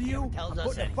find you, I'm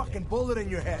putting a fucking bullet in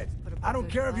your head. I don't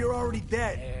care if you're already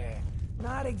dead.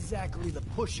 Not exactly the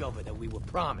pushover that we were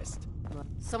promised.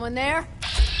 Someone there?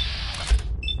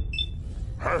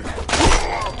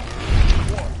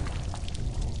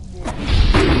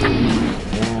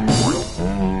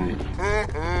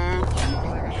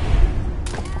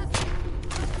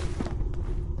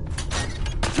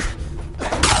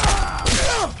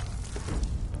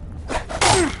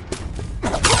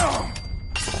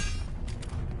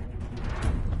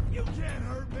 You can't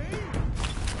hurt me.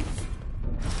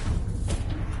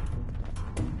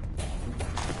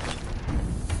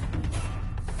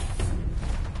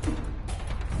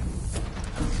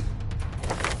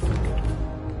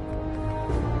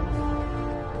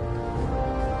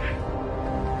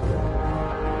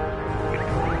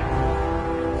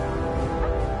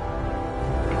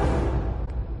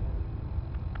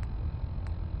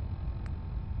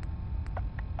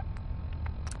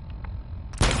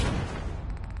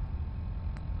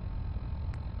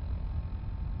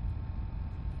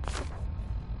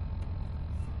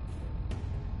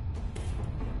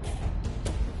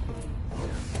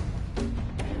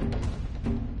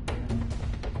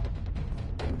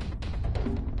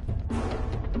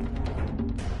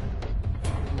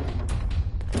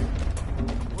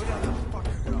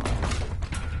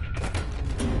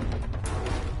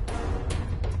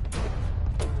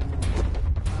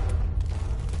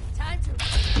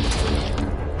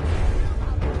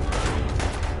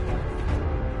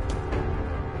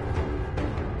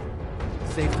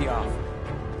 Safety off.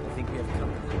 I think we have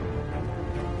company.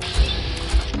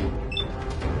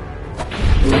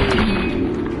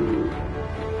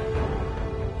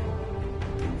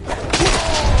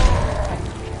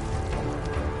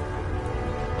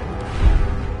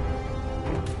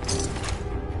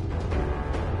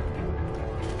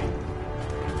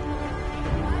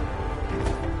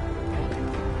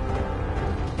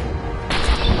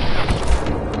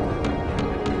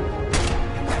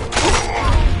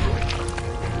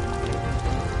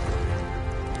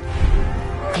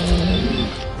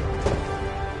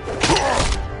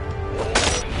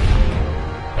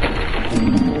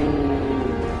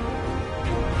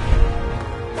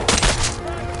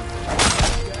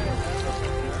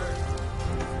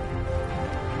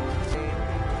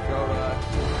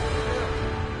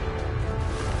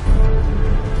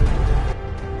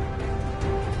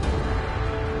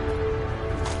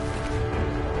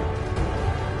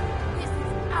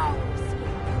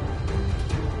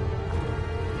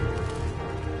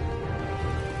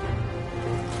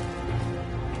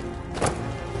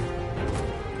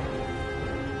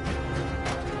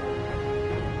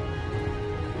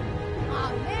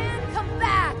 Aw, man, come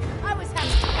back! I was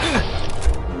having...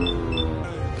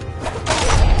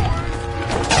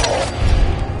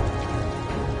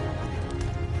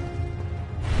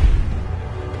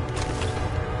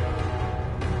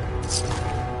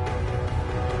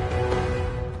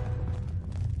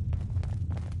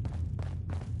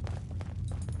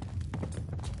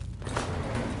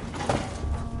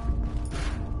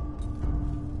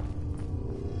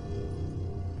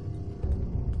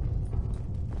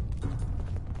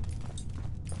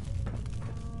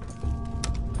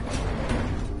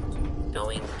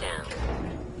 Going down.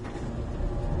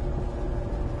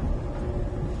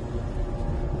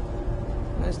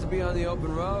 Nice to be on the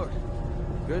open road.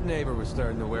 Good neighbor was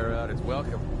starting to wear out its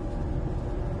welcome.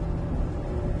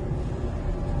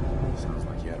 Sounds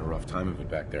like you had a rough time of it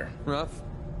back there. Rough?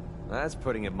 That's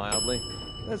putting it mildly.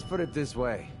 Let's put it this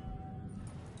way.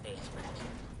 Basement.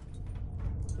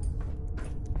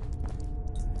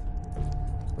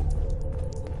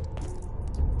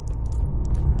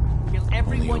 Kill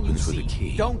everyone you opens with a see.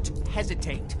 key. Don't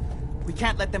hesitate. We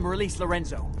can't let them release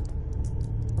Lorenzo.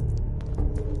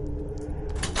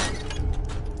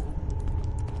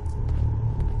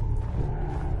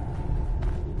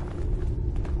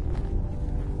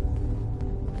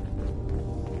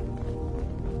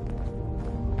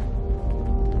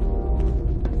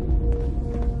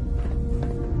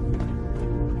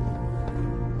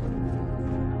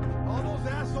 All those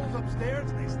assholes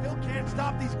upstairs, they still can't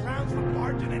stop these clowns from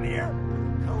barging in here?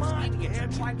 Come on, Idiots are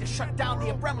man. trying to shut down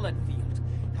the Abremlin field.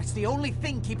 That's the only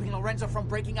thing keeping Lorenzo from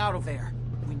breaking out of there.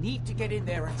 We need to get in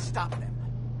there and stop them.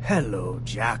 Hello,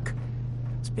 Jack.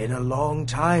 It's been a long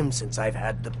time since I've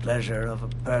had the pleasure of a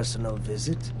personal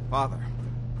visit. Father,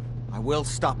 I will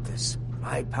stop this.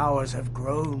 My powers have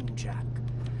grown, Jack.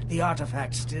 The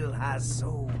artifact still has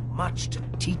so much to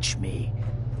teach me.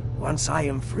 Once I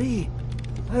am free,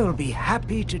 I will be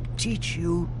happy to teach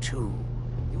you too.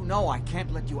 You know I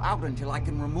can't let you out until I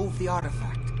can remove the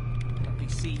artifact. Let me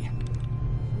see.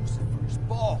 Lucifer's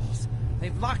balls.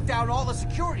 They've locked down all the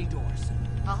security doors.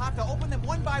 I'll have to open them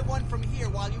one by one from here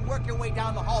while you work your way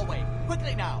down the hallway.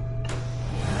 Quickly now.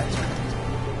 That's right.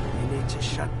 We need to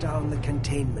shut down the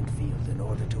containment field in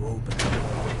order to open the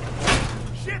door.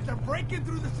 Shit, they're breaking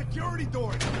through the security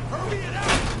doors! Hurry it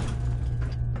up!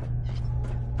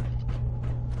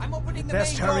 I'm opening the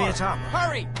Best main door. hurry it up.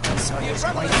 Hurry! Son The is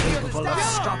quite Revenant field is capable of down.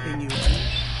 stopping you.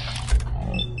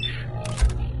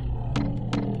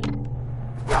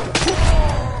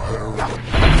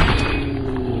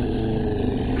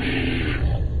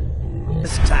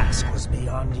 This task was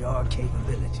beyond your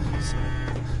capabilities.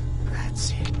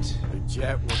 That's it. The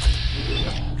jet was...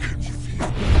 Can you feel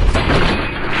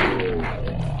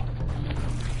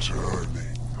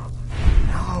turning?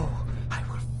 Now, I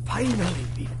will finally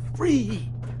be free.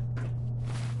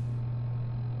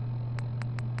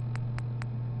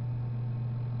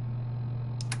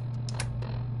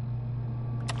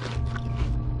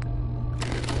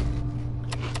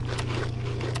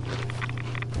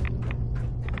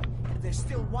 There's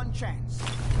still one chance.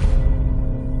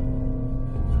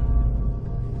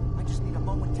 I just need a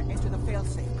moment to enter the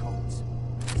failsafe codes.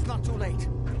 It's not too late.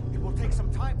 It will take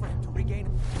some time for him to regain...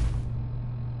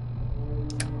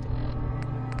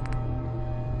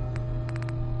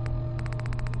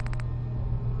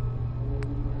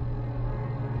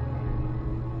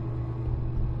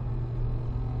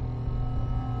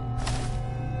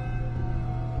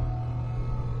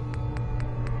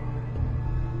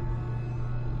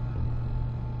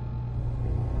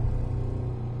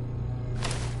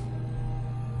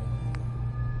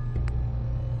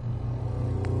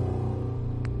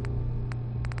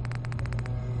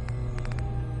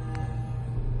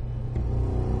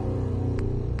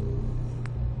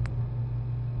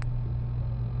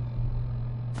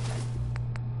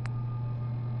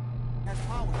 has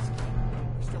powers.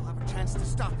 We still have a chance to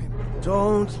stop him.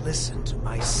 Don't listen to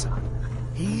my son.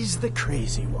 He's the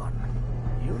crazy one.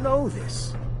 You know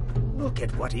this. Look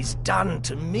at what he's done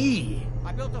to me.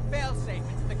 I built a failsafe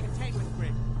into the containment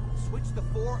grid. Switched the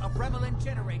 4 Abremelin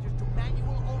generators to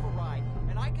manual override,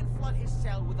 and I can flood his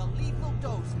cell with a lethal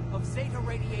dose of Zeta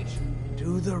radiation.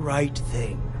 Do the right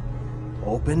thing.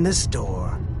 Open this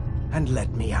door and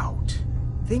let me out.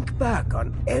 Think back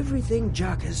on everything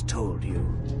Jack has told you.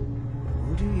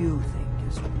 Who do you think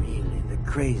is really the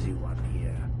crazy one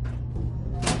here?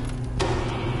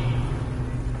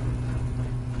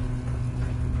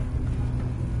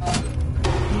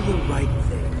 Do the right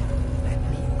thing. Let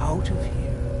me out of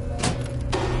here.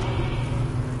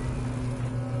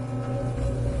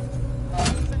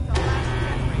 Set the last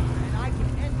generator, and I can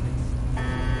end this.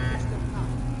 There's still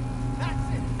time. That's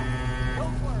it.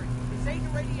 Don't worry. The Zeta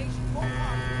radiation won't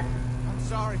harm you. I'm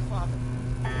sorry, Father.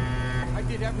 I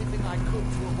did everything I could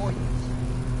to avoid this.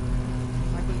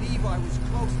 I believe I was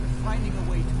close to finding a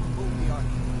way to remove the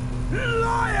artifact.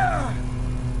 Liar!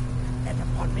 End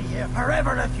upon me here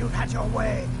forever if you'd had your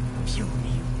way,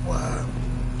 puny worm.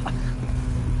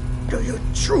 Do you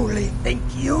truly think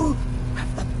you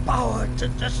have the power to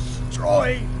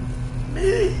destroy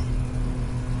me?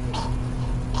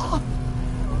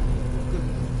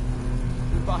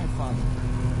 Goodbye, Father.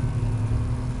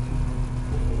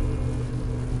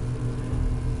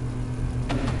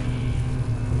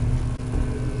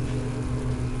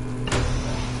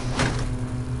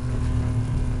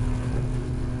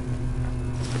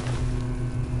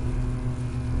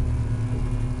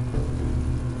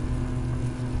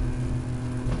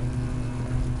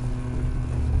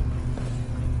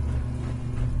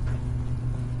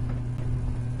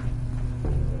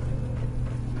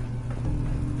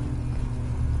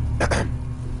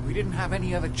 We didn't have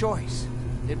any other choice,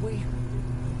 did we?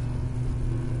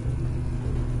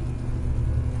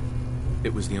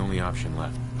 It was the only option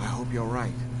left. I hope you're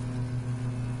right.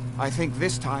 I think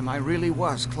this time I really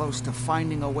was close to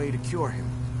finding a way to cure him.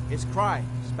 His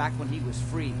crimes, back when he was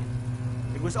free.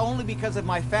 It was only because of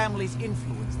my family's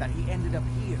influence that he ended up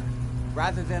here,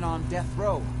 rather than on death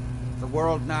row. The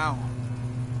world now,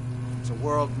 it's a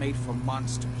world made for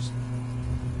monsters.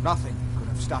 Nothing could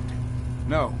have stopped him.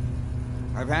 No.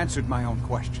 I've answered my own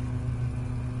question.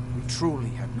 We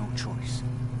truly have no choice.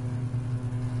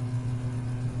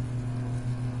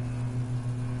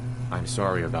 I'm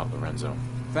sorry about Lorenzo.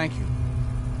 Thank you.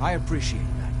 I appreciate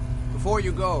that. Before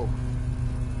you go,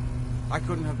 I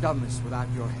couldn't have done this without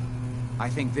your help. I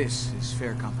think this is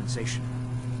fair compensation.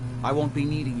 I won't be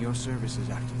needing your services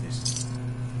after this.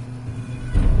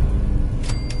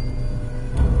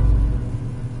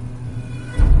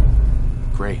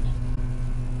 Great.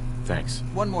 Thanks.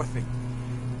 One more thing.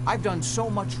 I've done so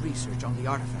much research on the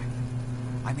artifact.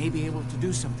 I may be able to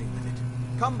do something with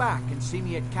it. Come back and see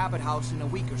me at Cabot House in a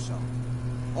week or so.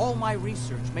 All my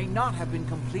research may not have been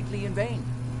completely in vain.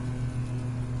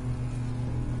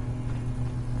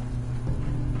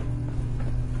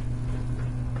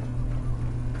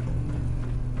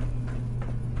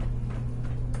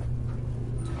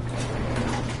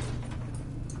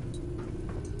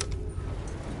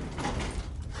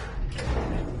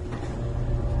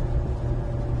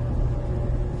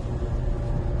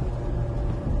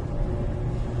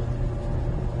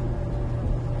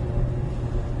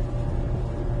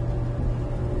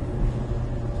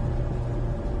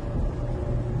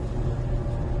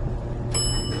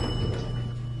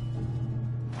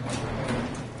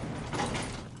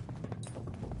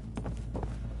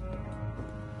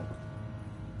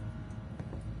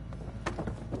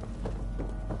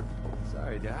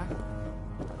 Sorry, Doc.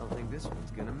 I don't think this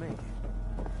one's gonna make it.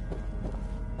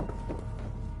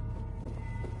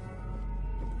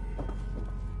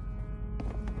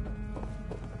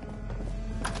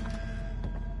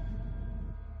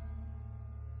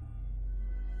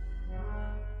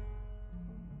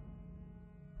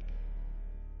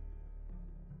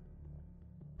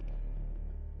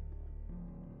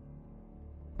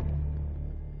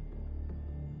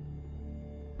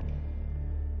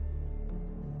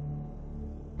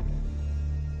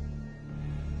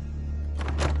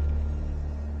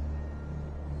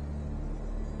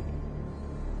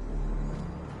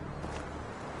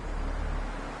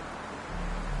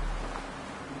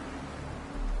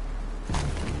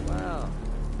 Well,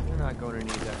 you're not going to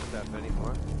need that stuff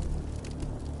anymore.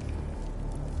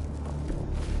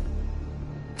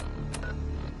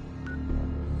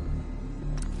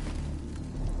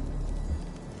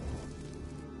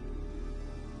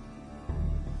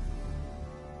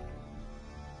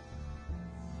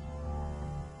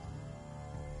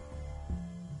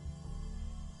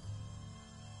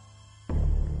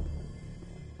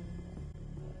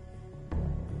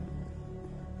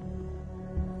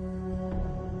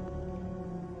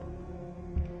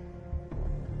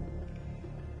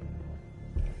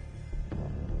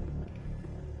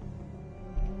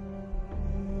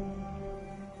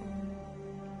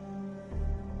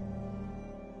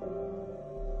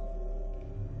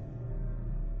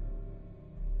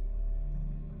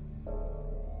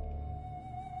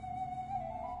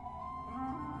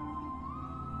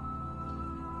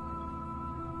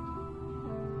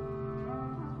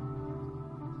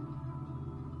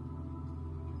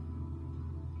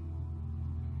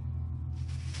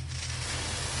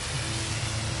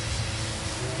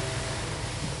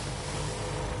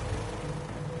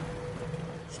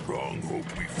 Strong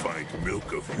hope we find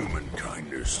milk of human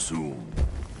kindness soon.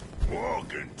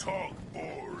 Walk and talk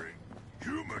boring.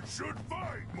 Humans should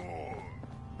fight more.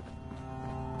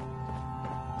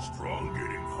 Strong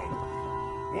getting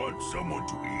hungry. Want someone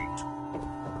to eat.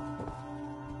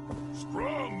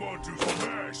 Strong want to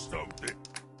smash something.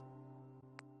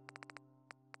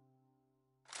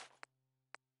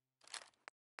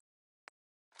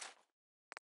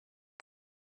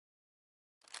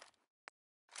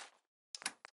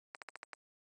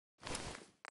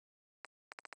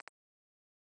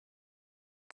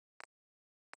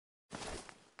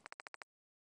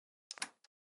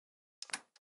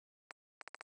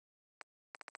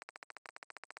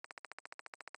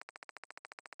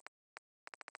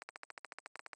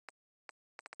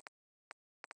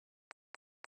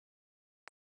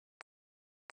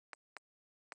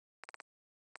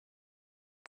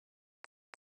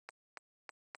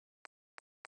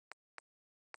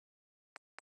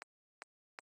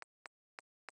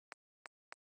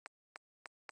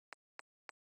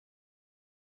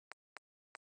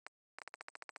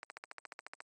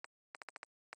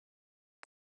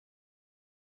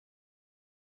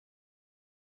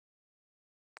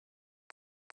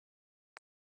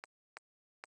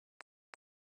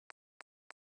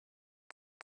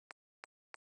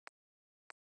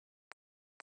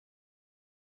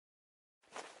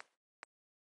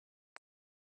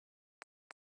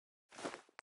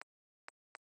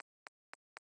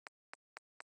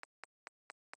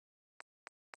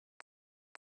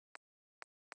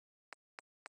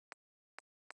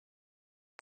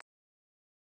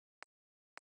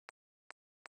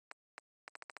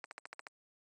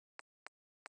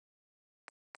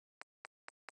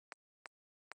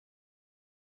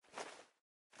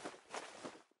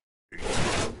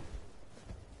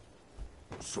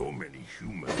 So many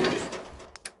humans.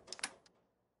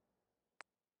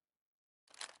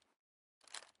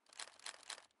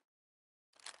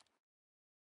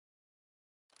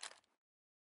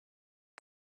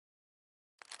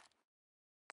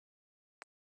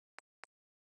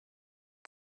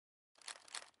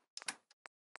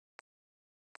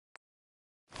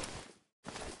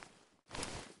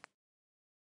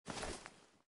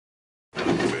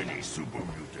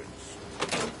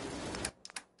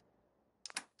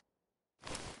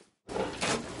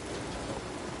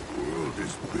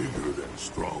 bigger than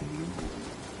strong new.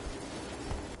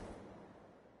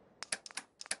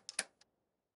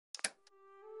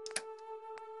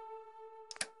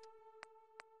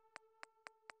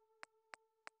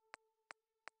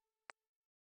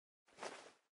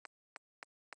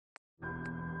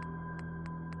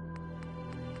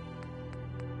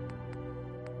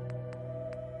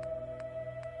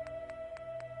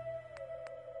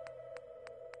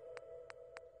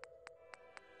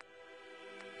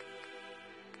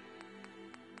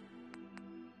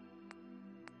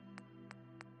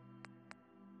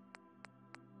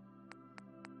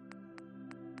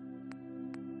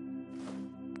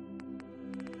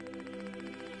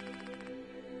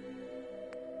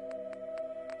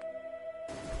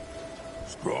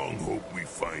 Strong hope we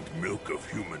find milk of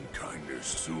human kindness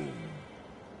soon.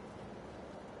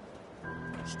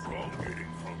 Strong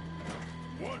getting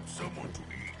hungry. Want someone to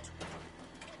eat.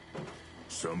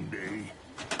 Someday,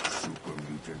 super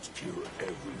mutants kill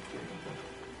everything.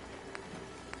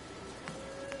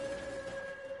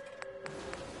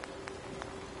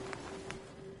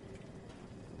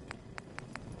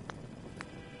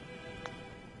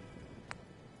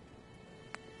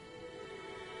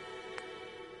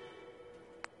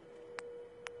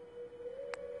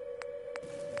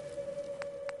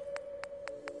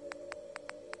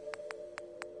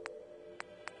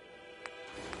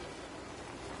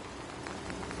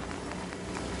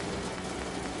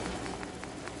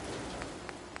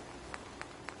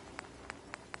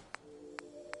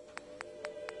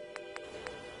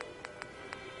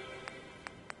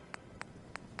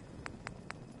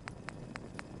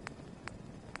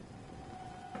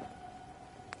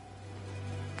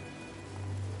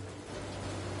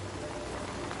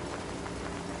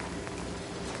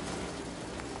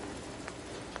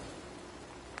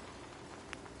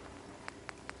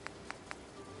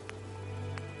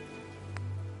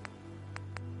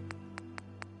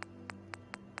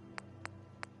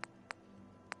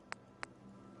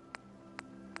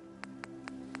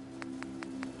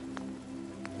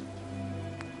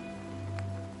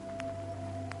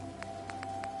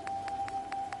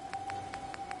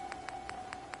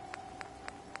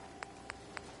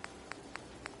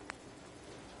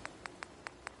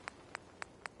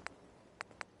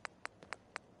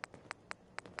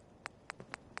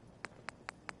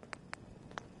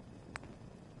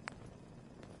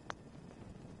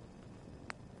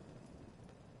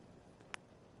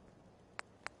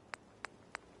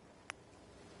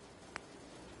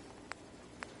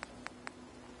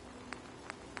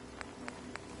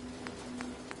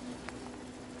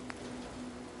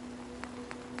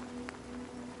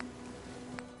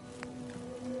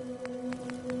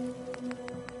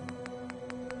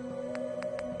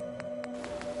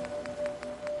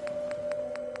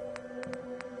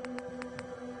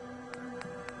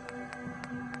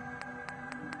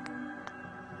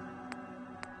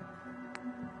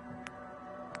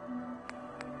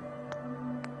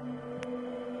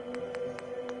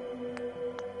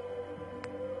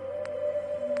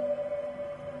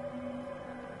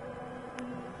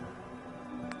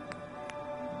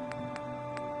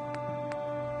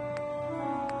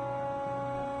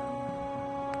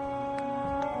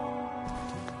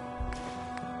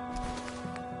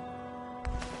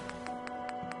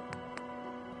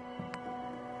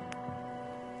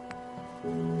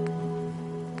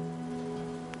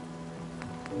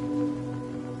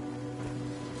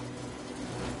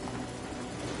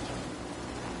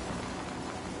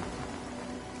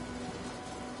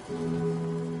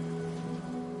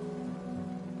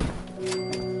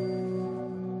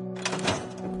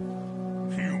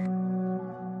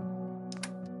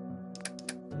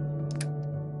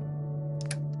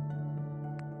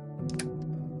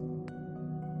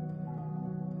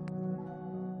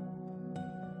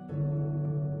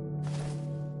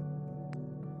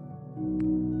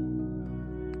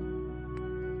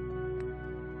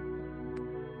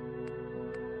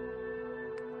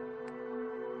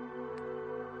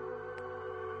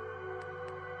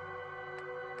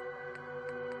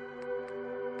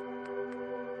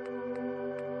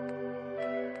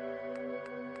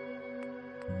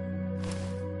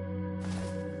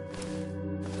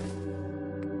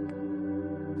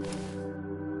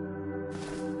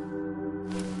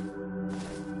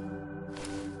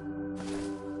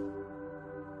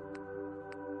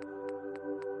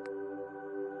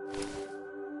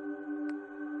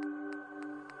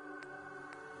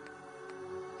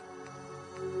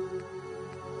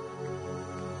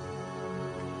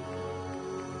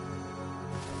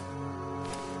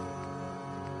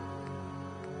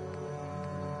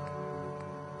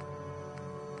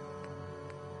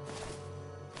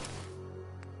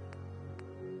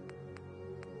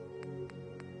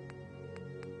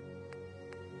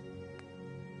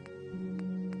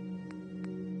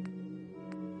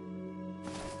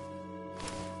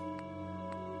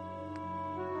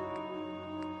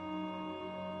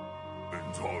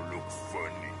 look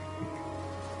funny.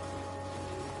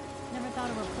 Never thought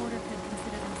a reporter could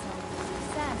consider themselves a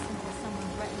success until someone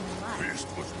threatened their life. This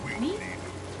was weak, Me? Nina.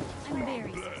 I'm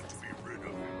very Glad to be rid of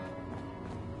him.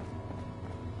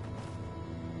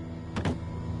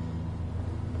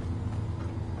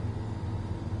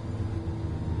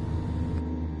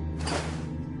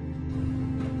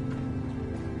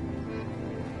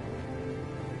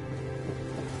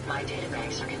 My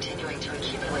databanks are continuing to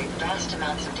accumulate vast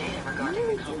amounts of data You regarding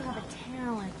really the do have a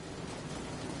talent.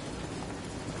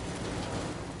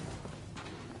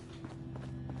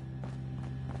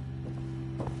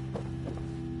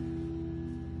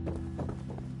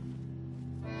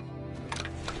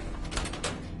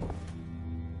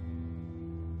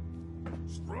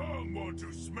 Strong want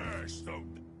to smash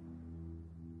something.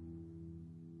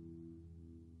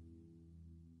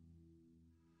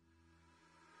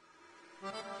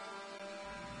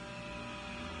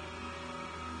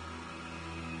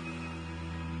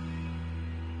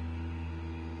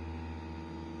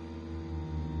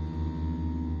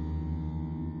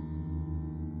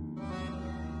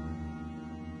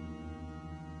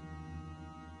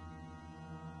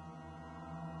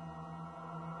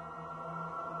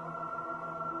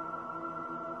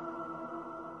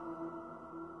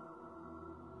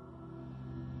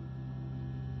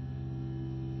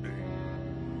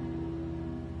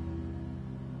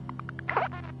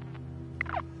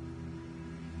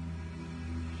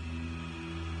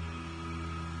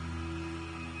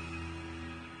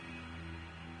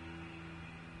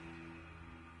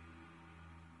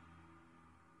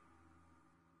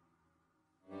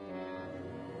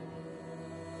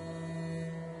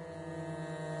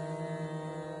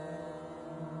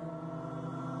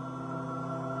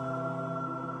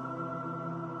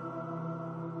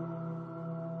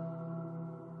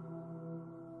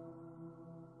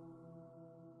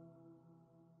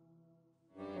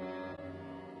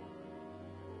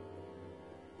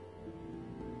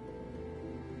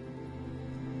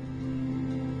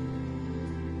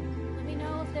 Let me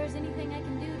know if there's anything I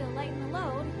can do to lighten the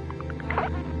load. Or,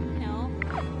 you know,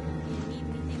 if you need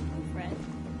anything proofread.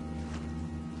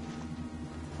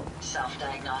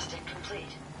 Self-diagnostic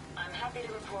complete. I'm happy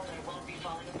to report I won't be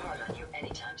falling apart on you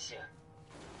anytime soon.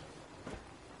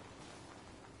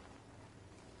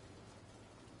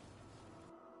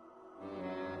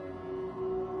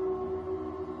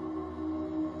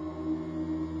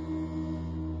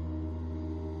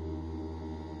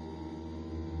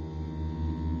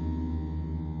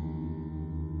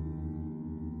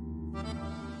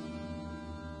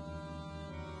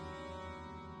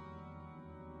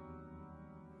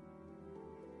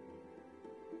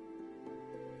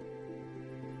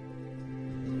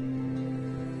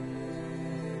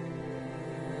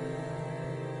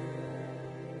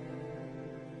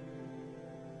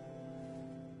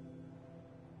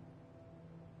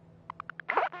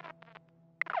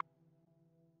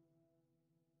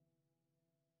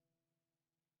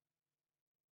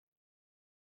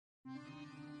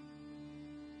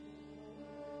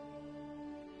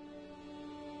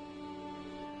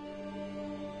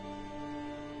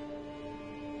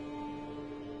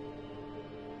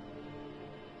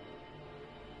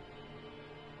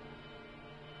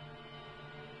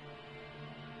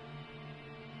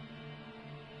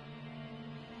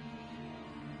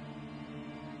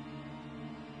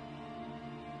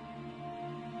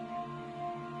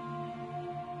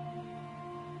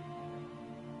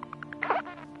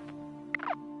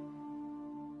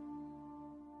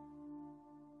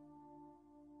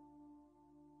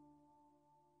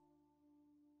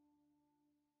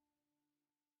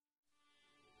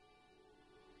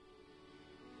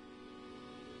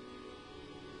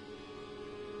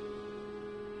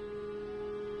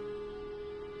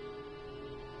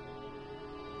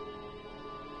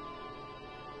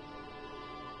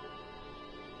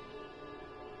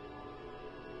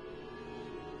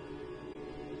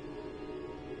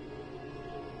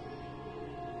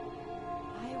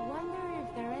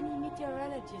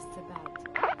 Meteorologists about.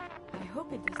 I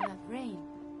hope it does not rain.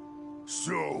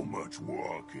 So much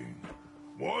walking.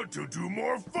 Want to do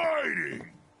more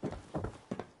fighting?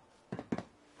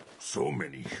 So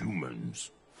many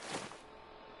humans.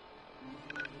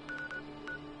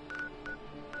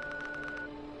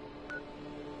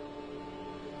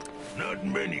 Not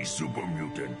many super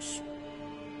mutants.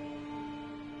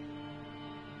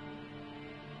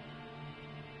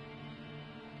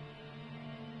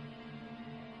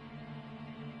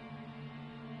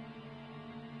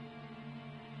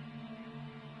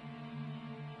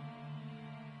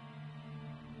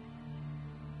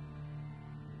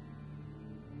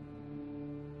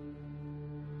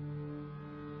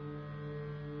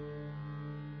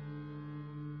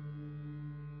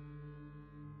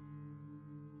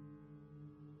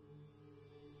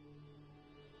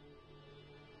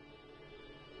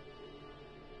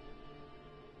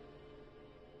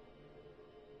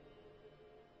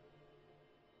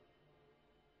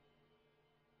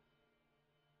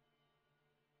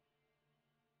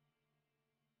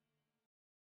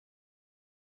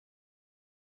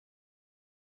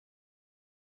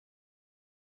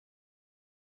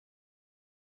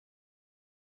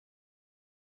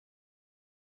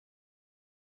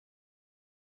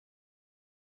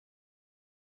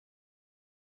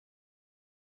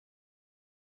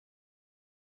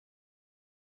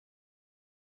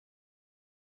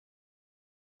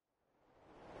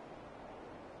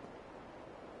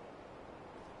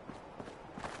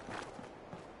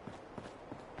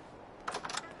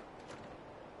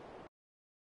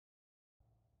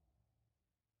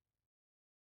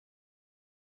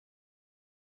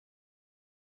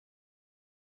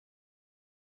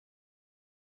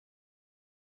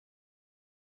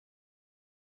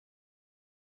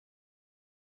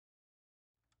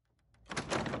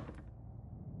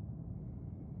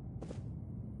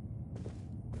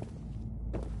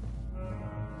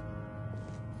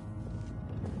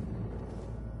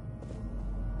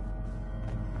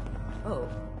 Oh,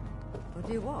 what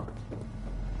do you want?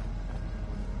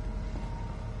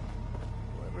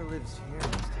 Whoever lives here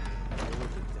must have been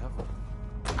with the devil.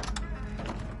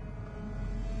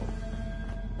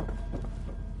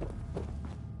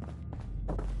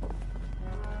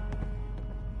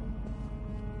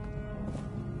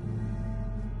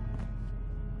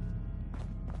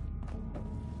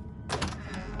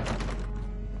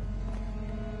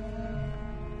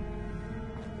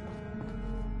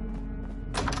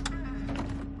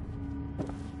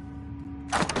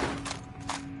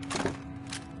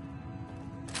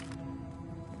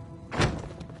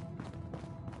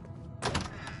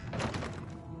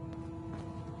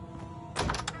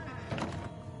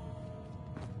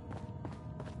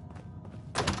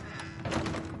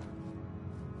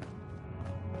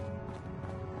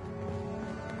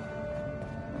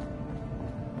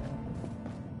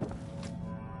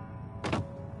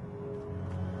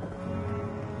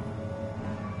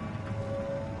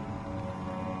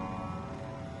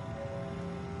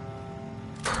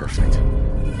 Perfect.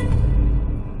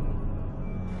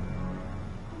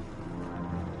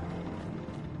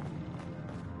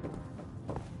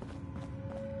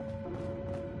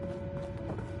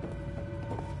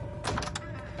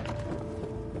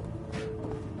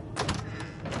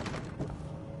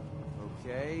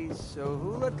 Okay, so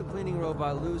who let the cleaning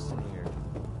robot loose in here?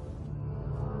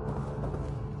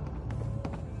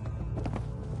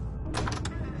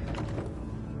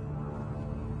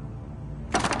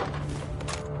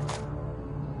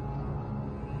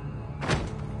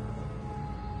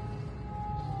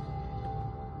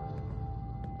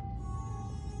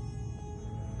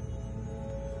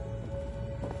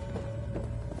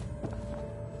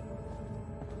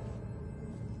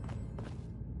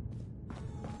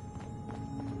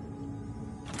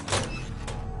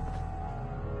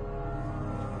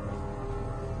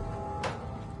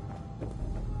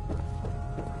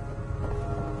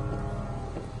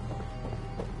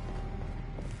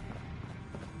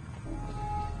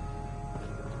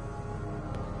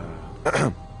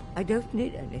 I don't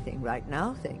need anything right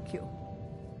now, thank you.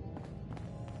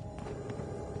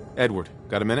 Edward,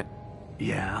 got a minute?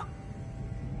 Yeah?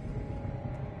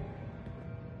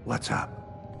 What's up?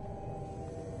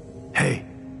 Hey.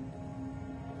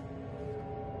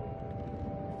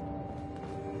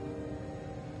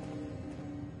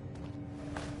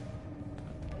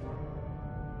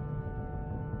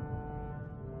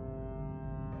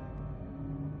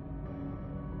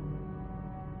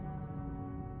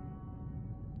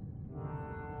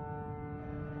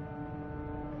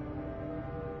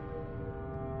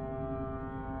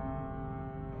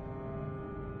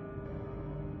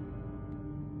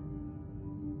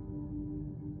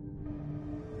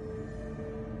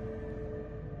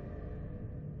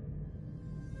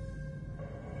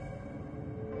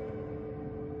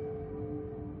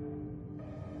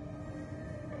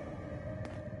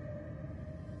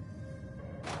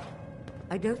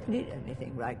 I don't need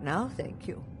anything right now, thank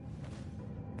you.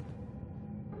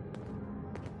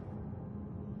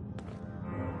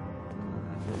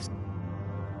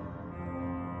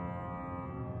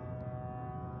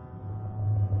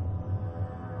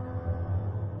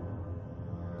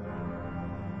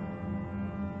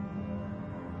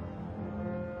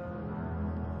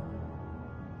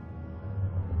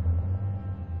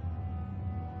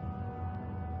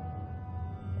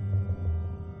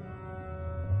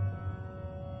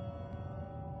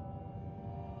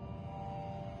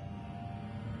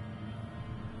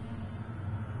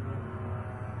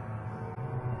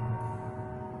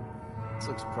 This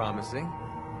looks promising.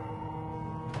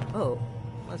 Oh,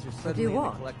 Unless you're what do suddenly you into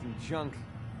want? collecting junk,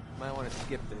 you might want to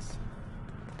skip this.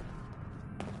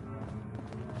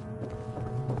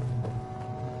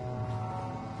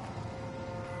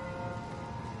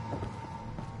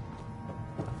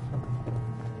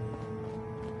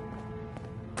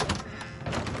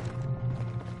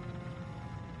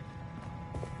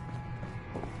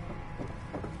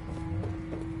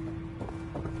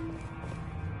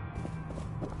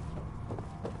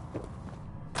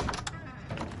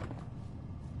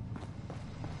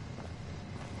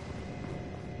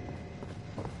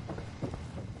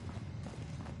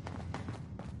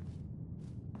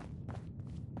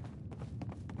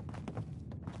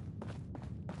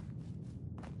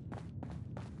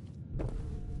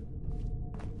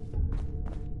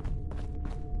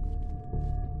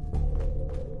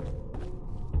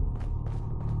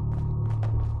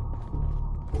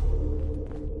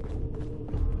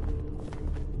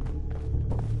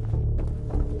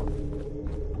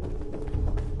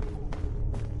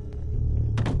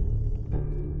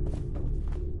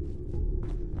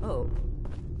 Oh,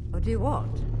 what do you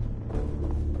want?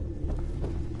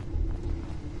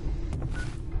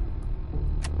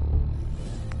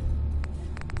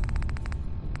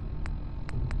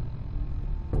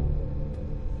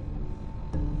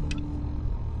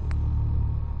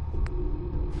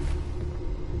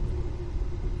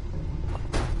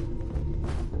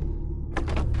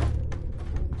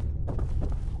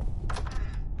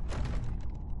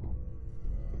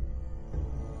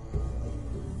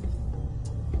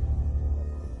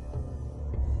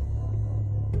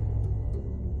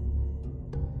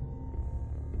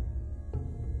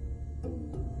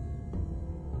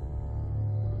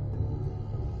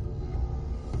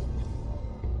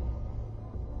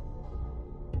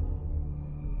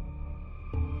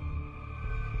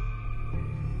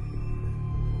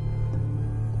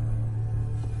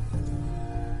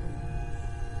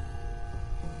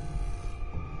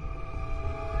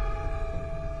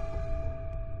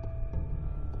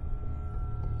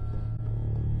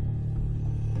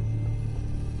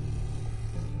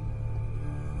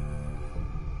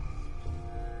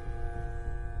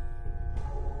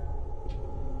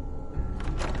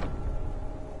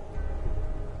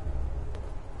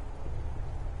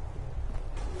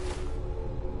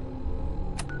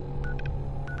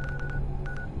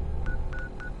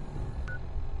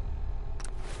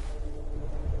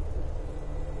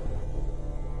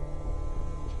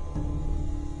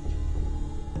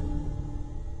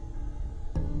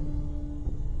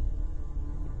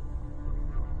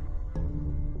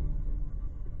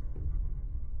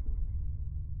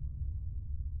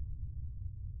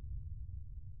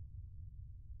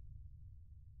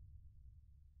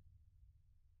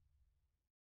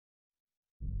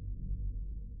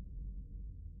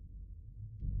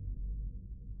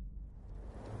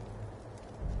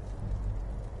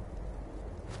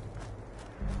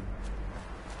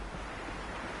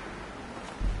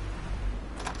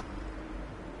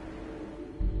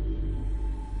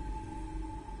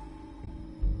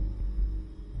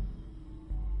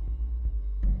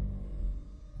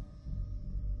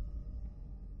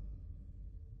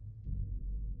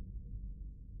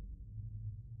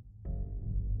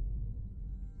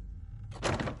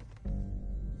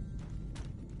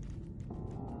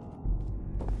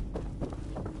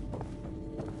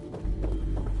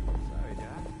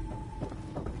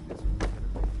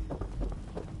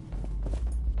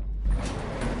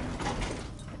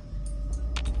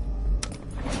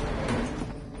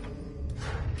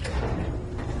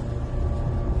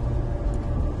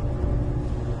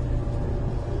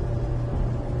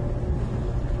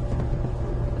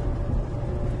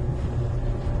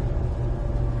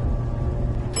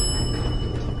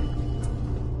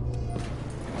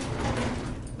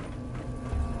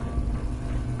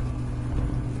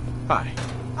 Hi.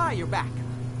 Ah, you're back.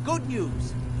 Good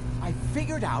news. I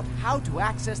figured out how to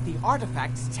access the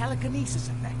artifact's telekinesis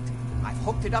effect. I've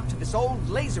hooked it up to this old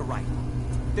laser rifle.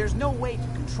 There's no way to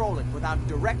control it without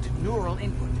direct neural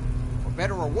input. For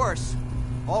better or worse,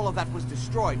 all of that was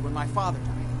destroyed when my father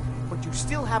died. But you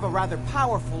still have a rather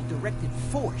powerful directed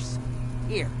force.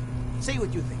 Here, see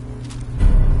what you think.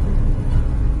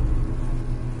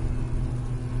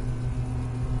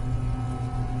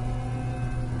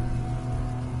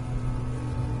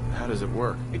 How does it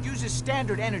work? It uses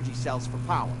standard energy cells for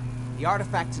power. The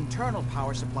artifact's internal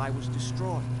power supply was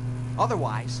destroyed.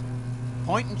 Otherwise,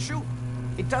 point and shoot.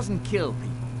 It doesn't kill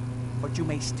people, but you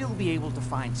may still be able to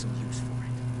find some use for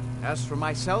it. As for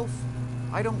myself,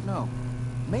 I don't know.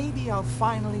 Maybe I'll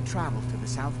finally travel to the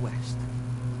Southwest.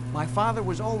 My father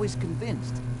was always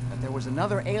convinced that there was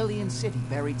another alien city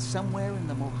buried somewhere in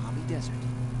the Mojave Desert.